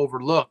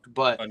 overlooked.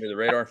 But under the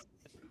radar.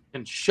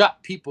 And shut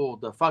people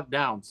the fuck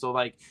down. So,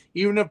 like,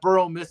 even if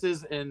Burrow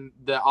misses and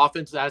the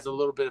offense has a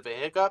little bit of a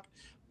hiccup,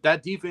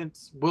 that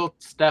defense will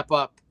step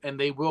up and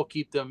they will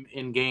keep them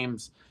in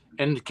games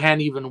and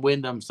can even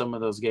win them some of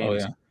those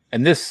games. Oh, yeah.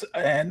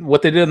 And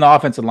what they did in the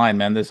offensive line,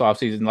 man, this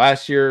offseason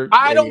last year.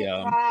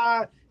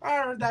 I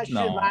heard that shit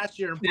last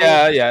year.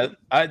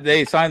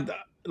 They signed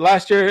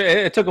last year.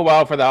 It took a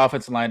while for the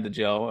offensive line to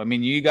gel. I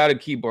mean, you got to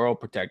keep Burrow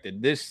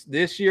protected.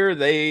 This year,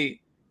 they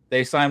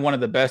signed one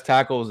of the best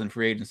tackles in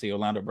free agency,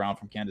 Orlando Brown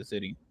from Kansas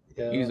City.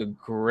 Yeah. He's a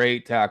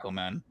great tackle,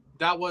 man.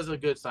 That was a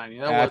good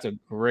signing. That's a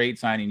great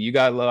signing. You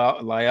got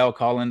La'el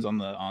Collins on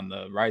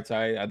the right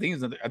side. I think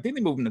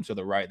they moved him to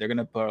the right. They're going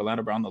to put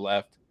Orlando Brown on the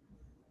left.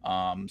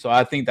 So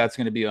I think that's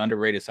going to be an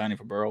underrated signing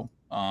for Burrow.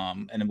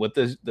 And with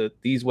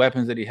these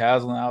weapons that he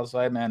has on the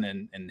outside, man,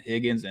 and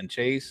Higgins and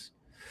Chase,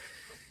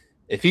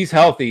 if he's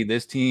healthy,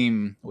 this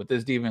team with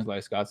this defense,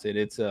 like Scott said,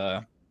 it's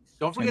don't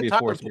forget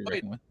Tyler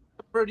Boyd,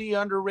 pretty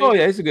underrated. Oh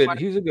yeah,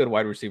 he's a good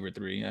wide receiver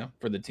 3,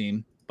 for the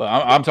team. But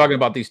I'm talking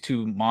about these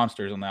 2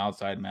 monsters on the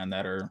outside, man,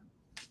 that are,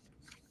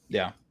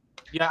 yeah.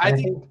 I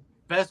think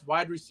best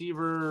wide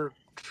receiver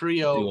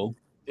trio.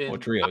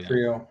 Trio,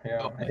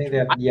 yeah. I think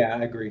that,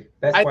 I agree.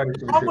 Best wide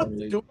receiver trio in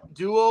the league.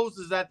 Duos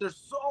is that there's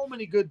so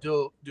many good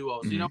duos.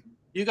 Mm-hmm.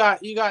 You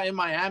got in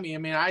Miami. I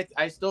mean,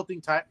 I still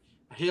think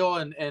Hill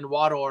and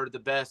Waddle are the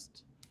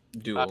best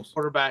duos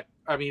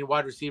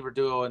wide receiver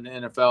duo in the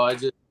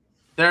NFL.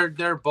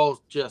 They're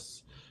both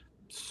just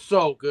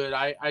so good.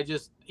 I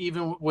just,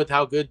 even with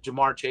how good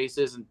Jamar Chase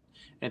is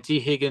and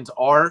T. Higgins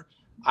are,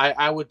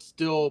 I would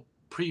still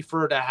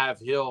prefer to have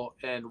Hill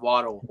and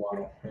Waddle.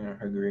 Yeah,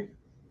 I agree.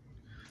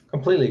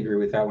 Completely agree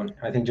with that one.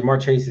 I think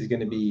Jamar Chase is going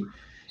to be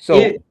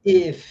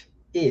if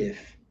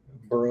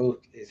Burrow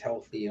is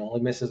healthy and only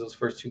misses those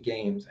first 2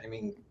 games. I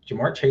mean,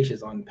 Jamar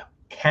Chase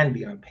can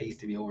be on pace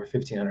to be over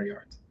 1,500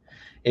 yards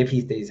if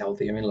he stays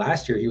healthy. I mean,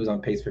 last year he was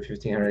on pace for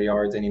 1,500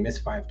 yards and he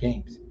missed 5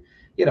 games.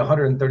 He had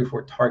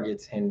 134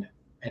 targets and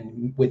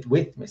with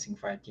missing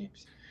 5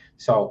 games.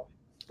 So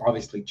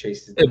obviously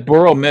Chase is. If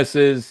Burrow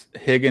misses,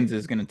 Higgins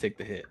is going to take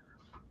the hit.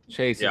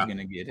 Chase is going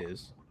to get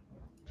his.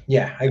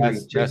 Yeah, I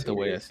agree. That's the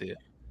way I see it.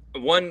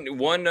 One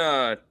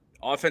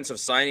offensive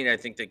signing I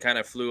think that kind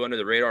of flew under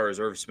the radar is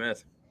Irv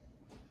Smith.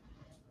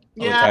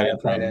 Yeah,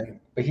 but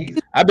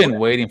I've been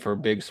waiting for a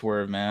big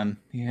swerve, man.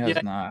 He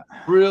has not.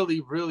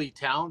 Really, really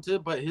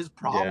talented, but his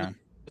problem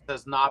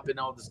has not been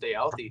able to stay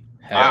healthy.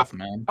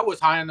 Man. I was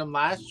high on him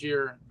last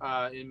year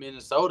in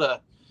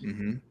Minnesota.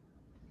 Mm-hmm.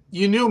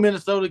 You knew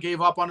Minnesota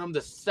gave up on him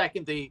the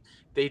second they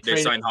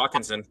signed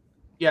Hawkinson.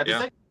 Yeah, the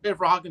second trade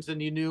for Hawkinson,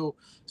 you knew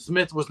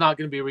Smith was not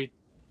going to be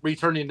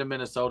returning to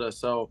Minnesota.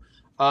 So.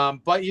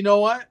 But you know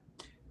what?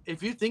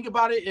 If you think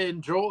about it,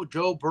 in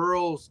Joe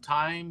Burrow's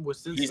time with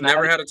Cincinnati, he's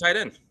never had a tight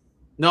end.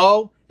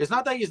 No, it's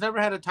not that he's never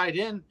had a tight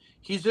end.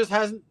 He just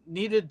hasn't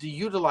needed to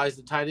utilize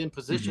the tight end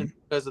position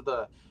because of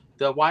the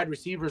wide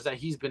receivers that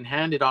he's been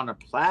handed on a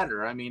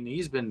platter. I mean,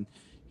 he's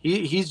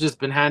just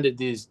been handed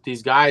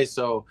these guys.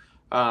 So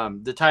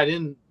the tight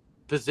end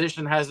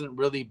position hasn't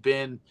really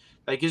been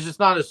like, it's just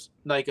not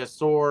a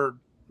sore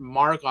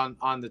mark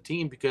on the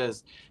team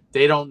because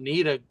they don't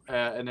need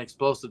an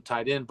explosive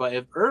tight end. But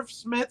if Irv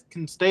Smith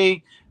can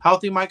stay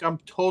healthy, Mike, I'm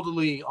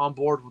totally on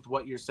board with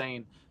what you're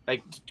saying.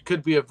 Like,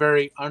 could be a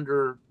very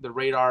under the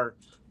radar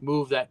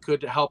move that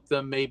could help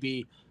them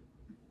maybe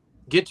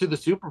get to the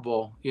Super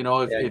Bowl, if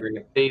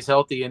it stays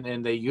healthy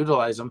and they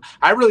utilize them.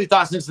 I really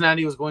thought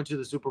Cincinnati was going to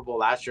the Super Bowl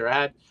last year.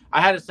 I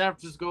had a San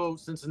Francisco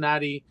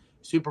Cincinnati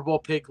Super Bowl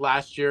pick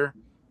last year.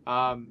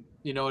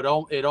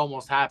 It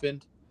almost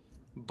happened,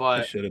 but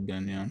it should have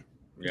been,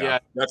 yeah.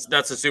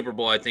 That's a Super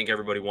Bowl I think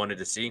everybody wanted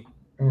to see.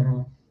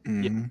 So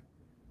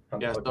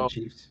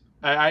Chiefs.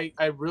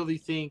 I really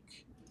think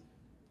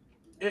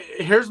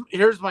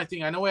here's my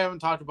thing. I know we haven't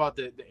talked about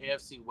the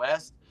AFC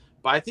West,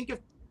 but I think if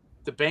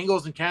the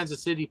Bengals and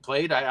Kansas City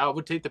played, I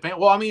would take the Bengals.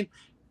 Well, I mean,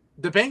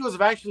 the Bengals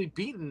have actually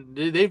beaten.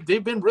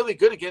 They've been really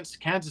good against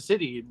Kansas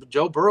City.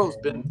 Joe Burrow's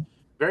been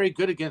very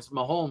good against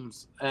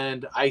Mahomes,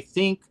 and I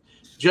think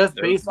just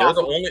they're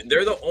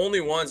the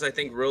only ones I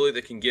think really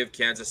that can give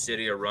Kansas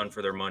City a run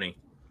for their money.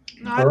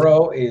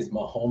 Burrow is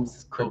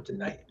Mahomes'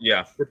 kryptonite.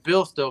 Yeah, the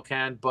Bills still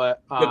can,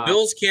 but the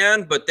Bills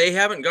can, but they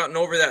haven't gotten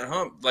over that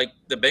hump like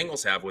the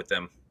Bengals have with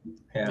them.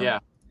 Yeah.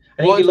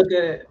 I think you look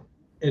at it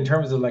in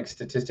terms of like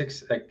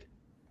statistics, like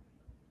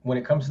when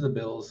it comes to the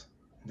Bills,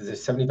 there's a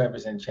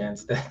 75%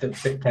 chance that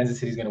the Kansas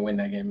City is going to win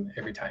that game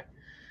every time.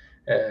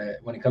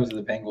 When it comes to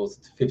the Bengals,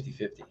 it's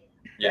 50-50.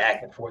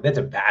 Back and forth. That's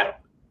a battle.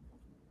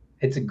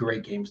 It's a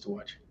great games to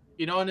watch.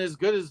 And as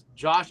good as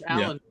Josh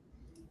Allen,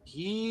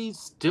 he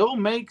still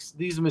makes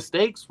these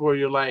mistakes where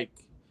you're like,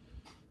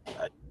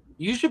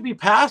 you should be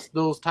past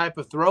those type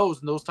of throws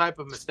and those type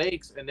of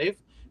mistakes. And they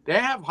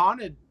have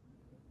haunted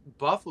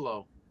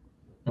Buffalo.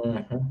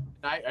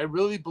 I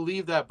really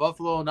believe that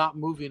Buffalo not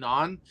moving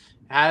on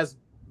has.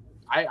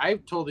 I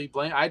totally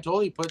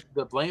put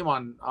the blame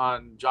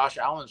on Josh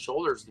Allen's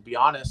shoulders, to be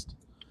honest.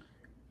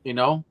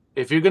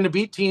 If you're going to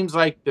beat teams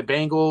like the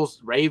Bengals,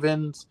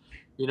 Ravens,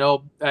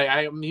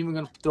 I'm even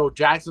going to throw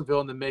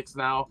Jacksonville in the mix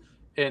now,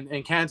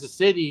 and Kansas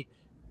City,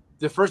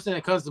 the first thing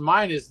that comes to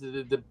mind is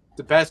the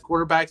best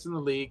quarterbacks in the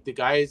league. The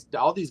guys,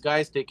 all these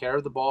guys take care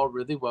of the ball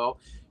really well.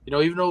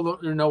 Even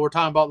though we're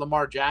talking about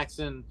Lamar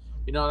Jackson,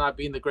 not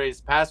being the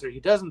greatest passer,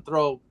 he doesn't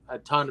throw a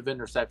ton of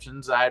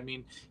interceptions. I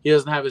mean, he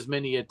doesn't have as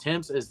many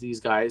attempts as these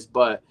guys,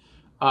 but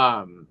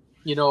and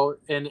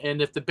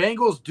if the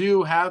Bengals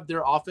do have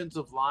their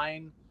offensive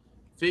line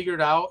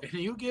figured out,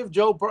 and you give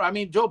Joe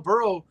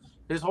Burrow,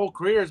 his whole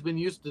career has been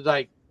used to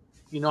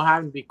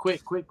having to be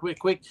quick.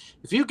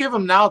 If you give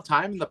him now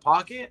time in the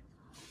pocket,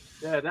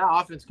 that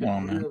offense could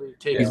really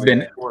take.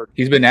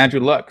 He's been Andrew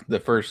Luck the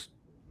first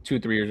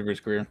 2-3 years of his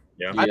career.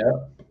 Yeah.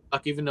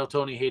 Luck, even though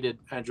Tony hated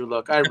Andrew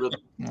Luck, I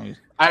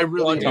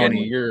really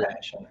Tony, you're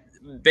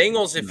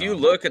Bengals. If you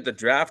look at the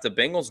draft, the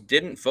Bengals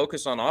didn't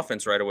focus on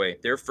offense right away.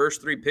 Their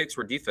first 3 picks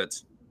were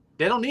defense.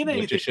 They don't need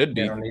anything. Which it should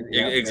be.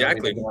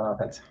 Exactly.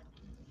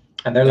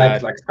 And they're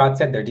like Scott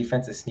said, their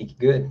defense is sneaky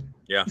good.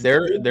 Yeah,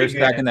 they're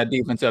stacking that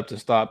defense up to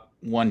stop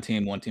one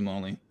team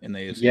only in the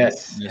AFC.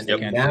 Yes, and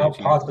they now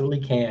possibly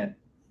can.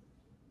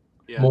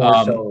 Yeah.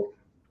 More so.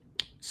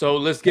 So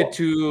let's get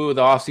to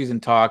the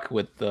offseason talk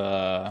with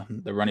the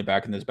running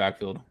back in this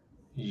backfield.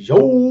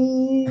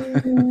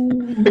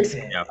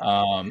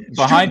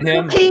 Behind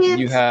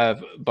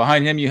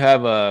him you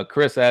have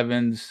Chris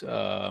Evans,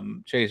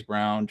 Chase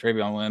Brown,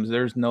 Travion Williams.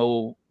 There's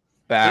no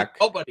back.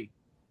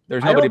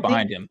 There's nobody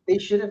behind him. They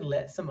should have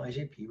let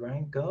Samaje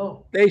Perine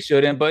go. They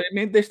shouldn't, but I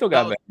mean, they still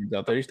got veterans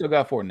out there. You still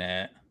got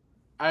Fournette.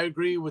 I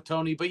agree with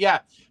Tony,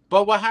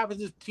 but what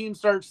happens is teams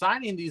start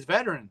signing these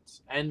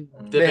veterans, and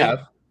they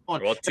have.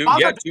 Well, two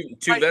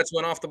vets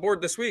went off the board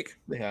this week.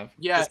 They have.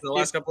 Yeah, just in the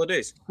last couple of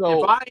days.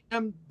 So if I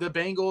am the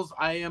Bengals,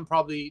 I'm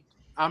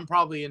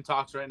probably in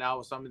talks right now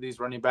with some of these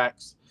running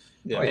backs.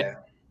 Yeah.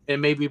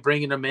 And maybe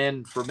bringing them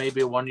in for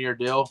maybe a 1-year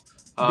deal.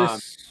 I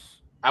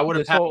would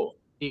have had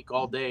Zeke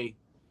all day,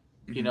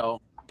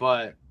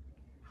 but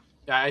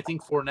I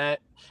think Fournette.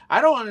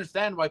 I don't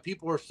understand why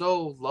people are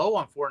so low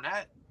on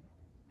Fournette.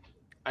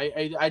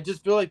 I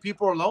just feel like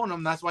people are low on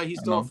him. That's why he's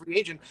still a free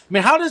agent. I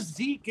mean, how does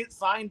Zeke get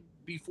signed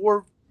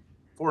before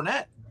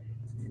Fournette?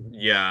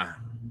 Yeah,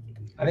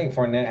 I think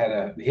Fournette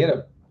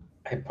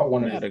had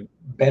one of his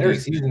better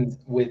seasons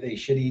with a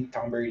shitty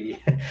Tom Brady.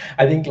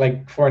 I think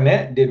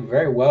Fournette did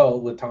very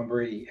well with Tom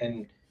Brady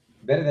and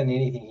better than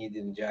anything he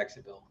did in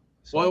Jacksonville.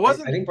 So well, it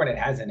wasn't. I think Fournette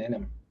has it in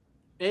him.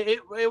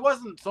 It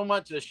wasn't so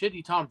much a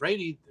shitty Tom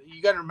Brady.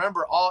 You got to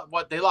remember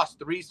they lost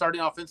 3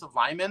 starting offensive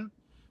linemen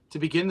to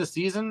begin the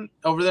season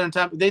over there in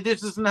Tampa. They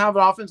just didn't have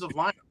an offensive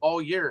line all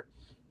year.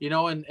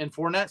 And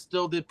Fournette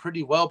still did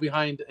pretty well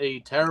behind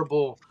a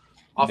terrible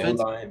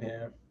offensive line.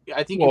 Yeah.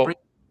 I think you bring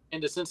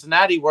into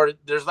Cincinnati where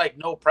there's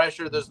no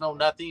pressure, there's no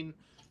nothing.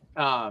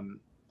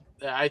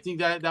 I think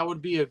that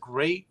would be a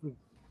great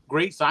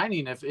great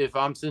signing if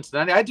I'm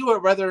Cincinnati. I do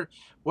it whether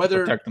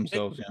protect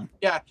themselves.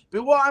 Yeah.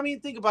 But well, I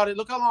mean, think about it.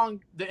 Look how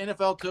long the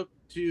NFL took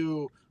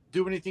to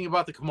do anything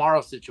about the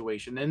Kamara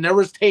situation, and there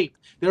was tape,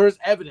 there was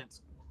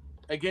evidence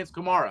against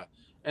Kamara,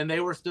 and they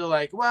were still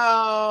like,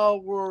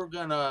 well, we're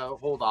gonna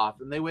hold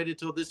off, and they waited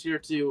till this year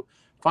to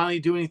finally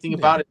do anything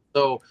about it.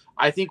 So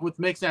I think with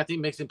Mixon, I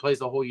think Mixon plays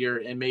the whole year,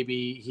 and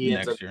maybe he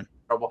ends up in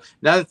trouble.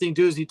 Another thing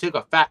too is he took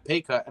a fat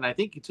pay cut, and I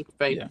think he took a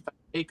fat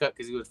pay cut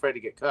because he was afraid to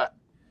get cut.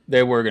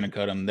 They were going to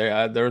cut him.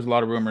 There was a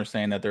lot of rumors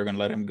saying that they're going to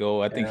let him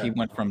go. I think he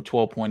went from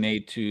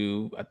 12.8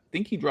 to, I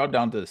think he dropped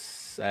down to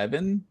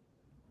 7.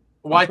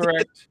 Well, I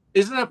think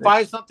isn't it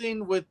 5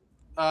 something with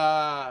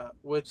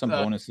some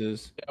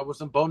bonuses? Yeah, with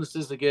some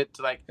bonuses to get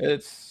to like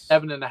it's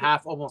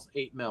 7.5, almost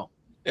 8 mil.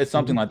 It's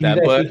something like that.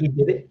 But he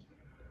did it.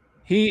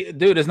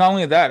 Dude, it's not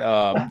only that.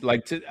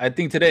 I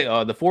think today,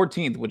 the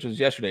 14th, which was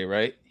yesterday,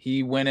 right?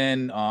 He went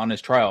in on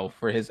his trial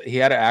for he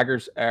had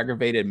an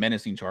aggravated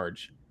menacing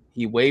charge.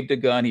 He waved a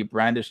gun. He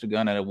brandished a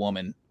gun at a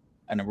woman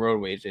in a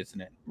road rage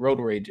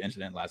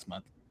incident last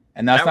month,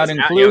 and that's not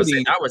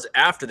including. That was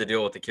after the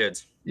deal with the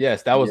kids.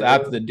 Yes, that was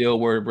after the deal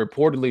where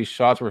reportedly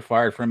shots were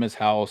fired from his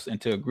house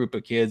into a group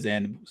of kids,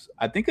 and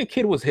I think a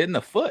kid was hit in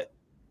the foot.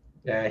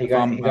 Yeah, he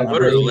got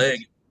foot or the leg.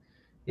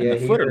 Yeah,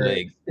 the foot or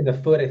leg. In the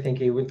foot, I think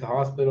he went to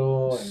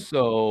hospital.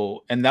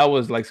 And that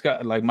was like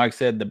Mike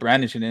said, the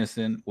brandishing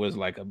incident was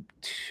like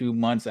 2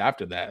 months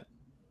after that.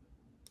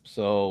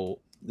 So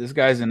this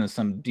guy's into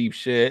some deep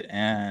shit,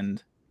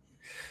 and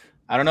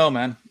I don't know,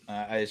 man.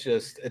 It's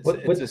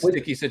a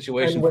sticky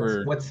situation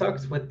for. What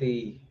sucks with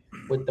the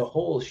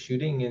whole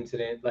shooting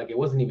incident, like it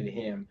wasn't even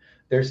him.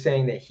 They're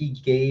saying that he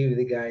gave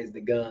the guys the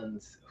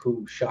guns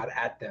who shot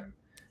at them.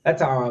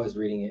 That's how I was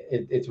reading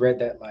it. It's read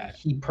that like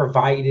he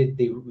provided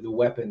the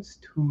weapons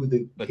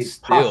to his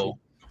posse.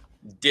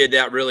 Did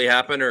that really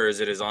happen, or is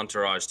it his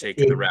entourage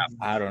taking the rap?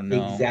 I don't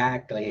know.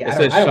 Exactly. It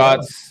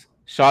says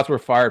shots were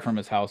fired from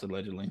his house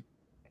allegedly.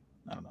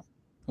 I don't know.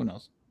 Who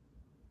knows?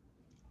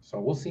 So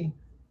we'll see.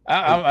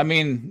 I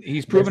mean,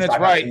 he's proven it's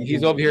right.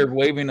 He's over here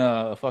waving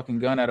a fucking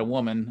gun at a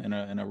woman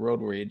in a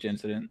road rage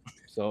incident.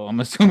 So I'm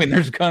assuming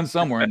there's guns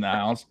somewhere in the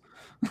house.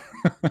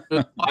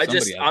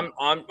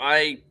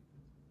 I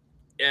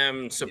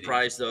am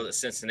surprised though that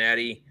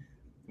Cincinnati,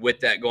 with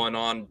that going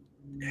on,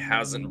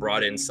 hasn't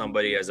brought in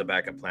somebody as a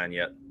backup plan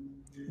yet.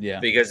 Yeah,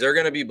 because they're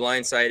going to be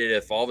blindsided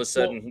if all of a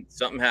sudden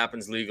something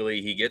happens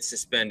legally, he gets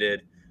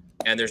suspended,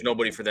 and there's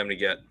nobody for them to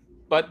get.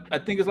 But I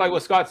think it's like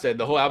what Scott said,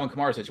 the whole Alvin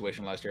Kamara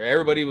situation last year.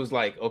 Everybody was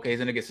like, okay, he's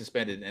going to get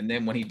suspended. And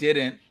then when he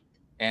didn't,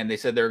 and they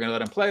said they were going to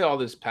let him play all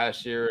this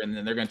past year, and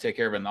then they're going to take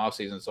care of it in the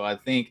offseason. So I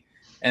think,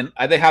 and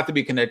they have to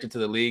be connected to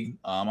the league.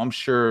 I'm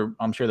sure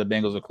the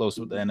Bengals are close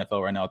with the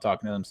NFL right now,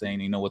 talking to them,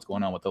 saying, you know, what's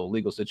going on with the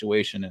legal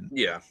situation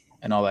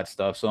and all that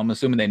stuff. So I'm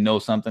assuming they know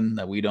something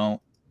that we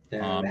don't.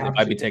 Yeah, it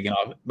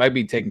might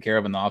be taken care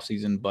of in the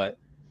offseason, but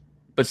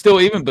still,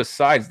 even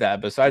besides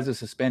the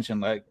suspension,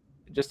 like,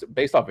 just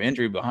based off of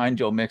injury behind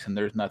Joe Mixon,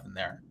 there's nothing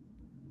there.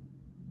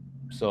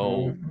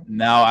 So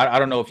now I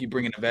don't know if you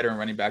bring in a veteran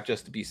running back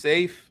just to be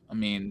safe. I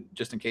mean,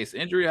 just in case the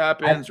injury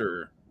happens,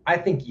 I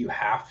think you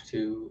have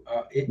to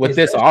with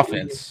this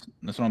offense.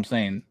 That's what I'm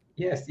saying.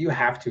 Yes, you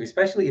have to,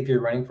 especially if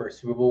you're running for a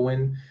Super Bowl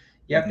win.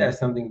 You have to have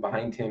something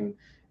behind him,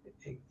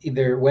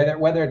 either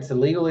whether it's the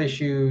legal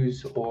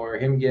issues or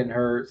him getting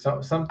hurt.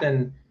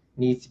 Something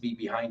needs to be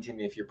behind him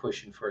if you're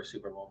pushing for a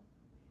Super Bowl.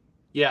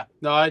 Yeah,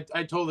 no, I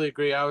totally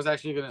agree. I was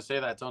actually going to say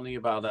that, Tony,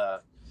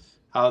 about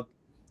how,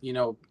 you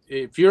know,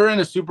 if you're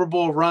in a Super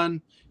Bowl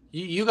run,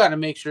 you got to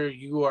make sure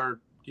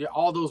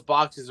all those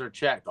boxes are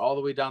checked all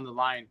the way down the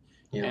line.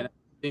 Yeah. And I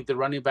think the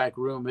running back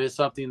room is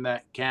something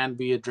that can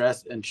be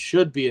addressed and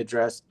should be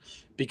addressed,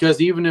 because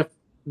even if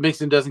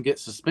Mixon doesn't get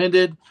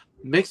suspended,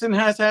 Mixon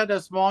has had a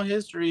small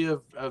history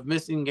of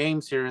missing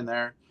games here and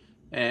there.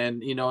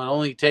 And, you know, it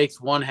only takes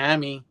one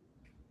hammy,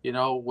 you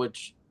know,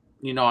 which –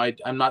 you know,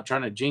 I'm not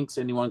trying to jinx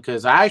anyone,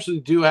 because I actually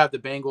do have the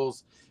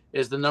Bengals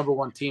as the number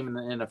 1 team in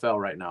the NFL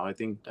right now. I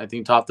think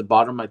top to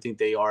bottom, I think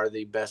they are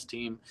the best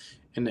team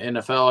in the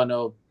NFL. I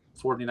know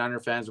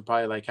 49er fans are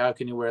probably like, how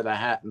can you wear that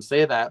hat and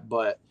say that?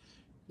 But,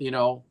 you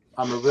know,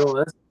 I'm a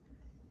realist,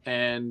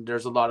 and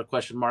there's a lot of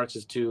question marks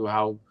as to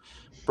how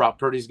Brock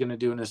Purdy's going to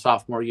do in his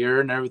sophomore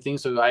year and everything.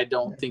 So I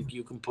don't think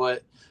you can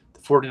put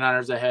the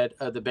 49ers ahead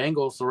of the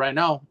Bengals. So right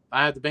now,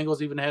 I have the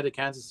Bengals even ahead of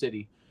Kansas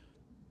City.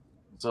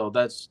 So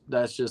that's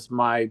just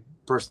my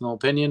personal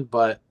opinion,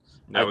 but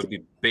that would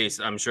be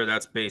based. I'm sure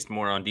that's based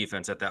more on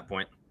defense at that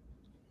point.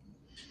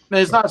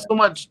 It's not so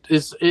much.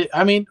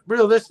 I mean,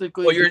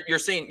 realistically. Well, you're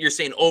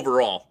saying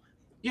overall.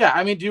 Yeah,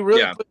 I mean, do you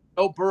really put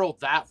Joe Burrow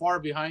that far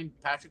behind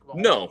Patrick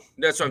Mahomes? No,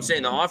 that's what I'm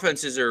saying. The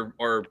offenses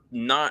are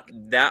not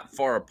that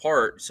far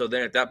apart. So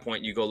then at that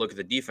point, you go look at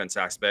the defense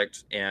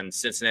aspect, and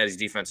Cincinnati's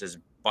defense is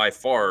by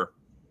far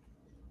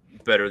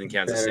better than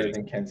Kansas City.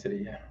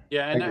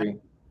 Yeah, and I agree.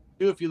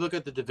 If you look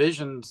at the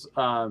divisions,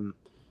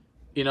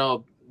 you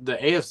know, the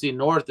AFC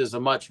North is a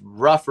much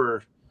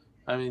rougher.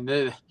 I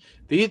mean,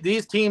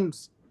 these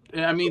teams.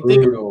 I mean,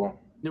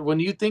 when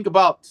you think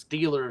about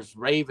Steelers,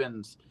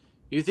 Ravens,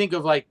 you think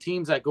of like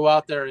teams that go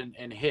out there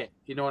and hit.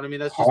 You know what I mean?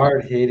 That's just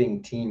hard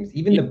hitting teams.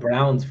 Even the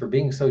Browns, for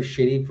being so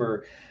shitty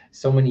for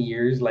so many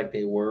years, like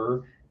they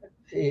were,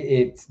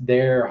 it's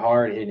their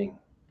hard hitting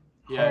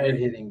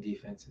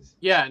defenses.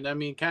 Yeah, and I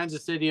mean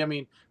Kansas City. I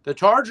mean the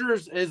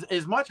Chargers,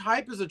 as much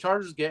hype as the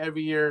Chargers get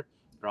every year,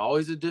 they're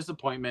always a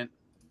disappointment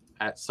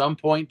at some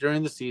point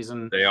during the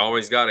season. They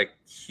always got a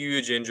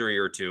huge injury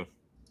or two.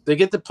 They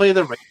get to play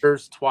the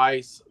Raiders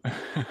twice.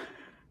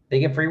 They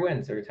get free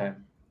wins every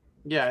time.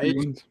 Yeah, They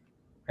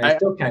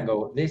still can't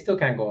go. They still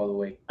can't go all the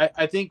way.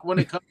 I think when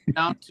it comes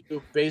down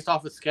to based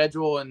off of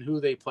schedule and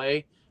who they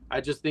play, I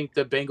just think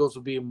the Bengals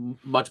will be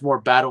much more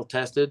battle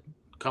tested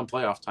come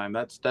playoff time.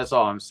 That's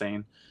all I'm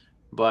saying.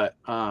 But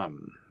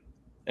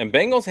and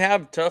Bengals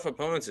have tough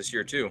opponents this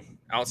year too,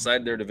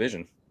 outside their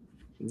division.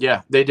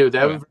 Yeah, they do. They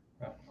have,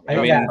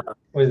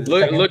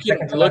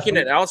 looking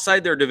at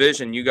outside their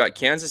division, you got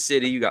Kansas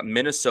City, you got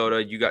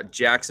Minnesota, you got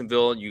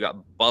Jacksonville, you got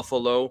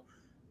Buffalo,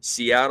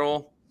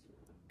 Seattle,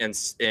 and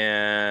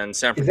San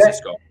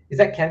Francisco. Is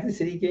that Kansas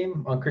City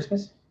game on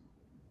Christmas?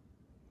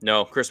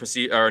 No, Christmas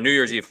Eve or New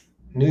Year's Eve.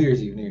 New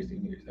Year's Eve.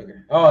 Okay.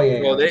 Oh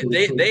yeah. Well,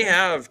 they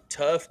have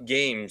tough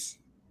games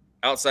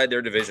outside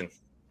their division.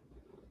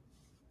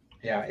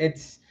 Yeah,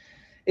 it's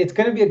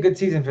going to be a good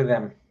season for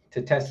them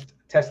to test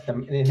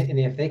them, and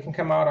if they can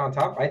come out on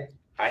top,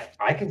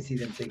 I can see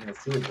them taking a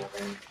Super Bowl.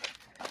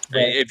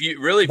 If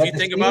you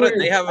think about it,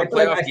 they have a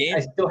playoff game. I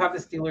still have the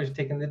Steelers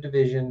taking the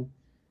division.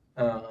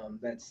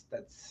 That's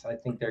I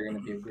think they're going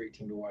to be a great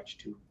team to watch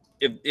too.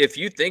 If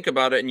you think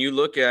about it and you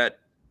look at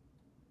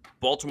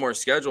Baltimore's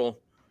schedule,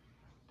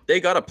 they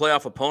got a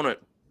playoff opponent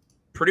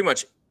pretty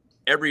much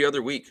every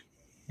other week.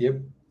 Yep.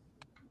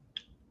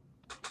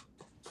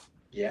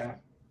 Yeah.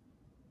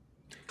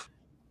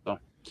 So,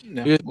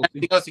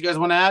 anything else you guys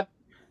want to add?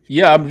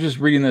 Yeah, I'm just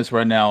reading this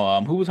right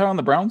now. Who was high on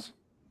the Browns?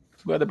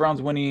 Who had the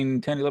Browns winning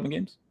 10, 11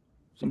 games?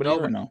 Somebody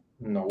or no?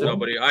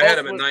 Nobody. I had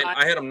them at 9.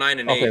 I had them 9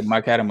 and 8. Okay,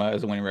 Mike had him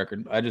as a winning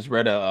record. I just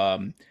read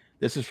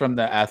this is from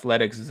the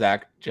Athletics'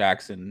 Zach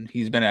Jackson.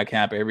 He's been at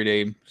camp every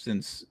day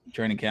since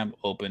training camp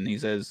opened. He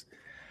says,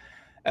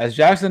 as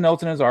Jackson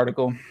notes in his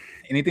article,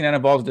 anything that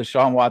involves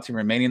Deshaun Watson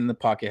remaining in the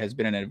pocket has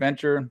been an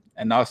adventure,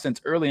 and now since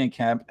early in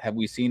camp have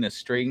we seen a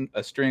string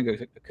of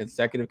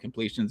consecutive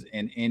completions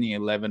in any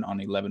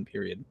 11-on-11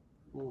 period.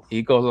 Oof.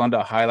 He goes on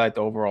to highlight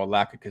the overall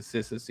lack of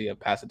consistency of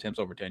pass attempts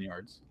over 10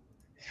 yards.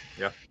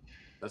 Yeah,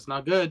 that's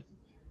not good.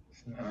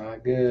 It's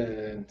not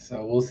good.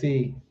 So we'll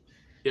see.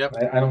 Yep.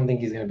 I don't think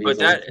he's going to be. But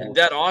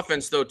that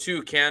offense though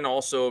too can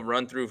also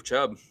run through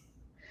Chubb.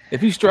 If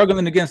he's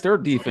struggling against their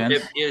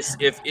defense, if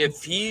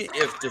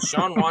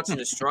Deshaun Watson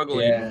is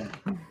struggling,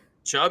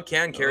 Chubb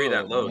can carry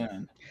that load.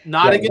 Man.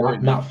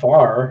 Not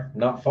far.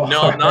 No,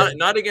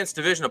 not against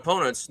division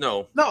opponents.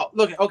 No.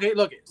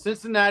 Look.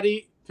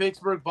 Cincinnati,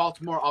 Pittsburgh,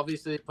 Baltimore.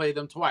 Obviously, they play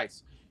them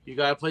twice. You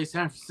got to play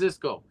San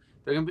Francisco.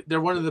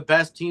 They're one of the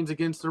best teams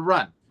against the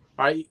run.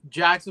 All right,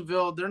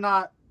 Jacksonville. They're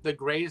not the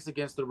greatest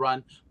against the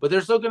run, but they're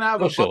still going to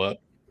have show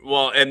up.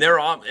 Well,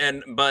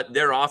 but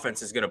their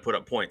offense is going to put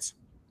up points.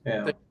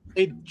 Yeah.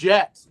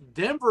 Jets.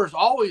 Denver's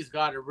always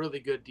got a really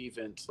good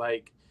defense.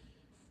 Like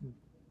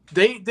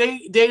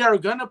they are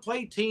going to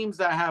play teams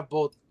that have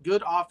both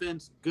good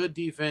offense, good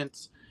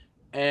defense.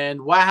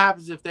 And what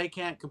happens if they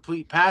can't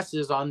complete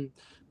passes on?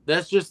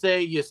 Let's just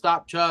say you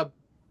stop Chubb,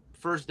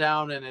 first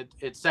down, and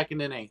it's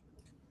 2nd and 8.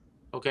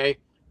 Okay,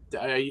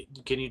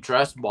 can you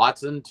trust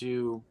Watson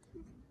to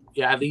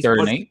at least 3rd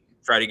and 8?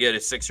 Try to get a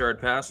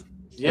 6-yard pass.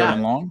 Yeah, 3rd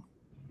and long.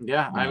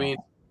 Yeah, no. I mean,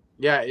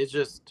 it's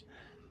just.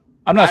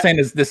 I'm not saying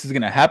this is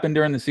going to happen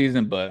during the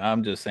season, but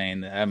I'm just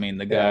saying that. I mean,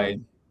 the guy,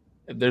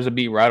 if there's a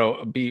beat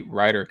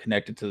writer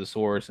connected to the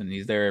source, and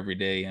he's there every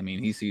day. I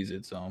mean, he sees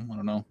it. So I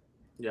don't know.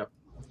 Yep.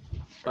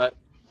 But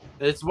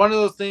it's one of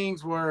those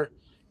things where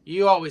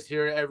you always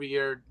hear it every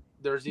year.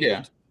 There's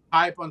either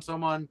hype on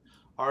someone,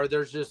 or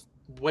there's just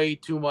way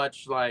too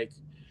much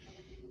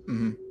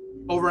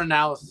over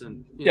analysis.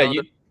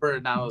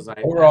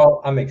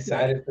 Overall, I'm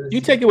excited for this.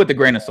 You take it with a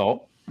grain of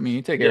salt. I mean,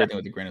 you take everything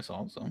with a grain of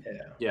salt. So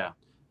yeah.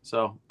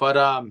 So, but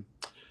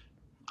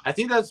I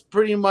think that's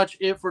pretty much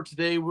it for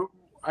today.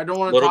 I don't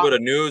want to a little bit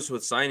of news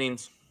with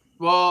signings.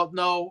 Well,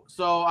 no.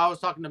 So I was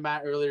talking to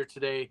Matt earlier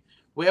today.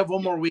 We have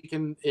one more week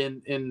in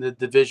the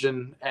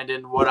division, and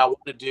then what I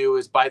want to do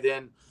is by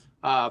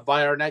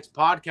our next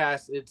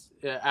podcast, it's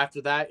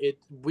after that.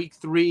 Week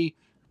 3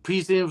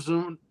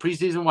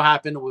 preseason will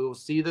happen. We will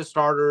see the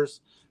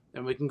starters,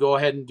 and we can go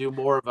ahead and do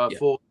more of a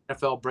full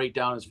NFL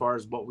breakdown as far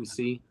as what we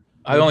see.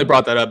 I only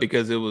brought that up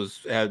because it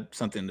had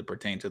something to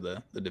pertain to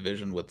the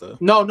division with the.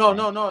 No.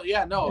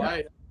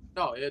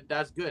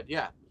 That's good.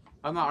 Yeah,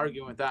 I'm not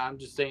arguing with that. I'm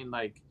just saying,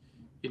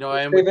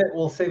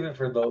 we'll save it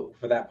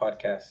for that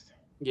podcast.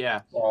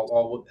 Yeah.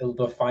 All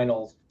the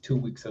final 2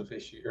 weeks of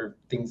issue or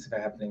things that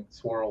are happening.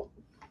 Swirl.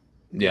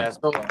 Yeah.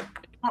 So,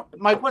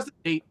 Mike, what's the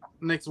date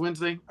next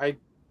Wednesday? I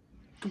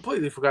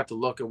completely forgot to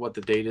look at what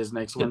the date is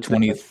next Wednesday.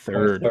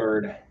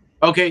 23rd.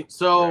 Okay,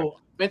 so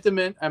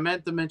I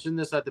meant to mention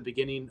this at the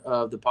beginning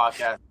of the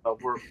podcast.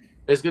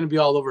 it's going to be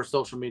all over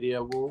social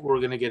media. We're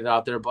going to get it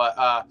out there. But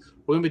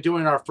we're going to be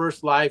doing our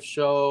first live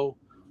show,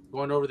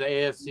 going over the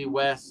AFC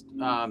West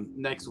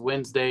next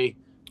Wednesday.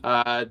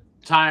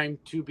 Time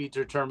to be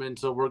determined.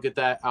 So we'll get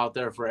that out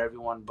there for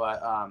everyone.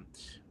 But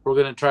we're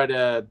going to try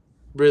to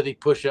really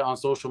push it on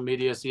social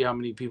media, see how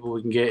many people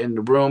we can get in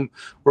the room.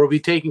 We'll be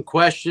taking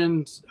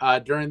questions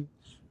during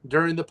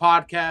the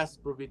podcast.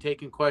 We'll be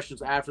taking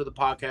questions after the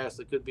podcast.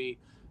 It could be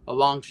a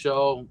long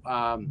show.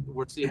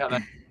 We'll see how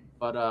that,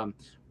 but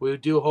we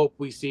do hope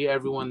we see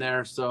everyone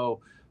there.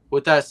 So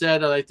with that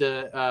said, I'd like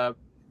to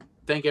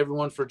thank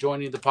everyone for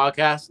joining the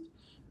podcast,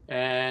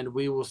 and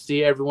we will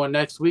see everyone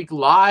next week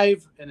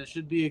live, and it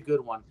should be a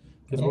good one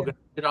because we're going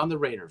to get on the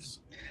Raiders.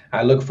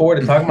 I look forward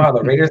to talking about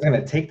how the Raiders are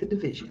going to take the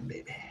division,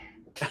 baby.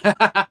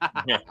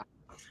 Yeah.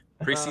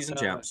 Preseason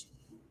champs.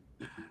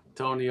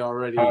 Tony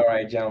already. All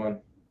right, gentlemen.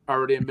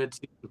 Already in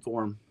mid-season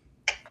form.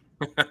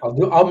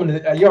 You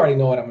already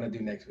know what I'm gonna do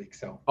next week,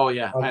 so. Oh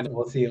yeah,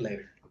 we'll see you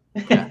later.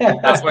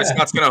 That's why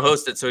Scott's gonna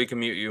host it so he can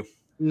mute you.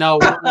 No,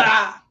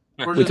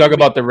 we talk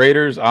about the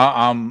Raiders.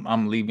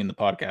 I'm leaving the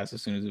podcast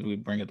as soon as we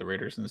bring up the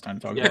Raiders, and it's time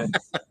to talk about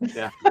it.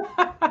 Yeah.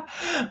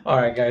 All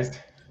right, guys.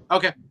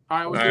 Okay. All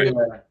right. We'll see you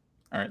later.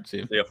 All right. See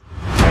you. See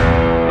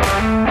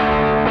you.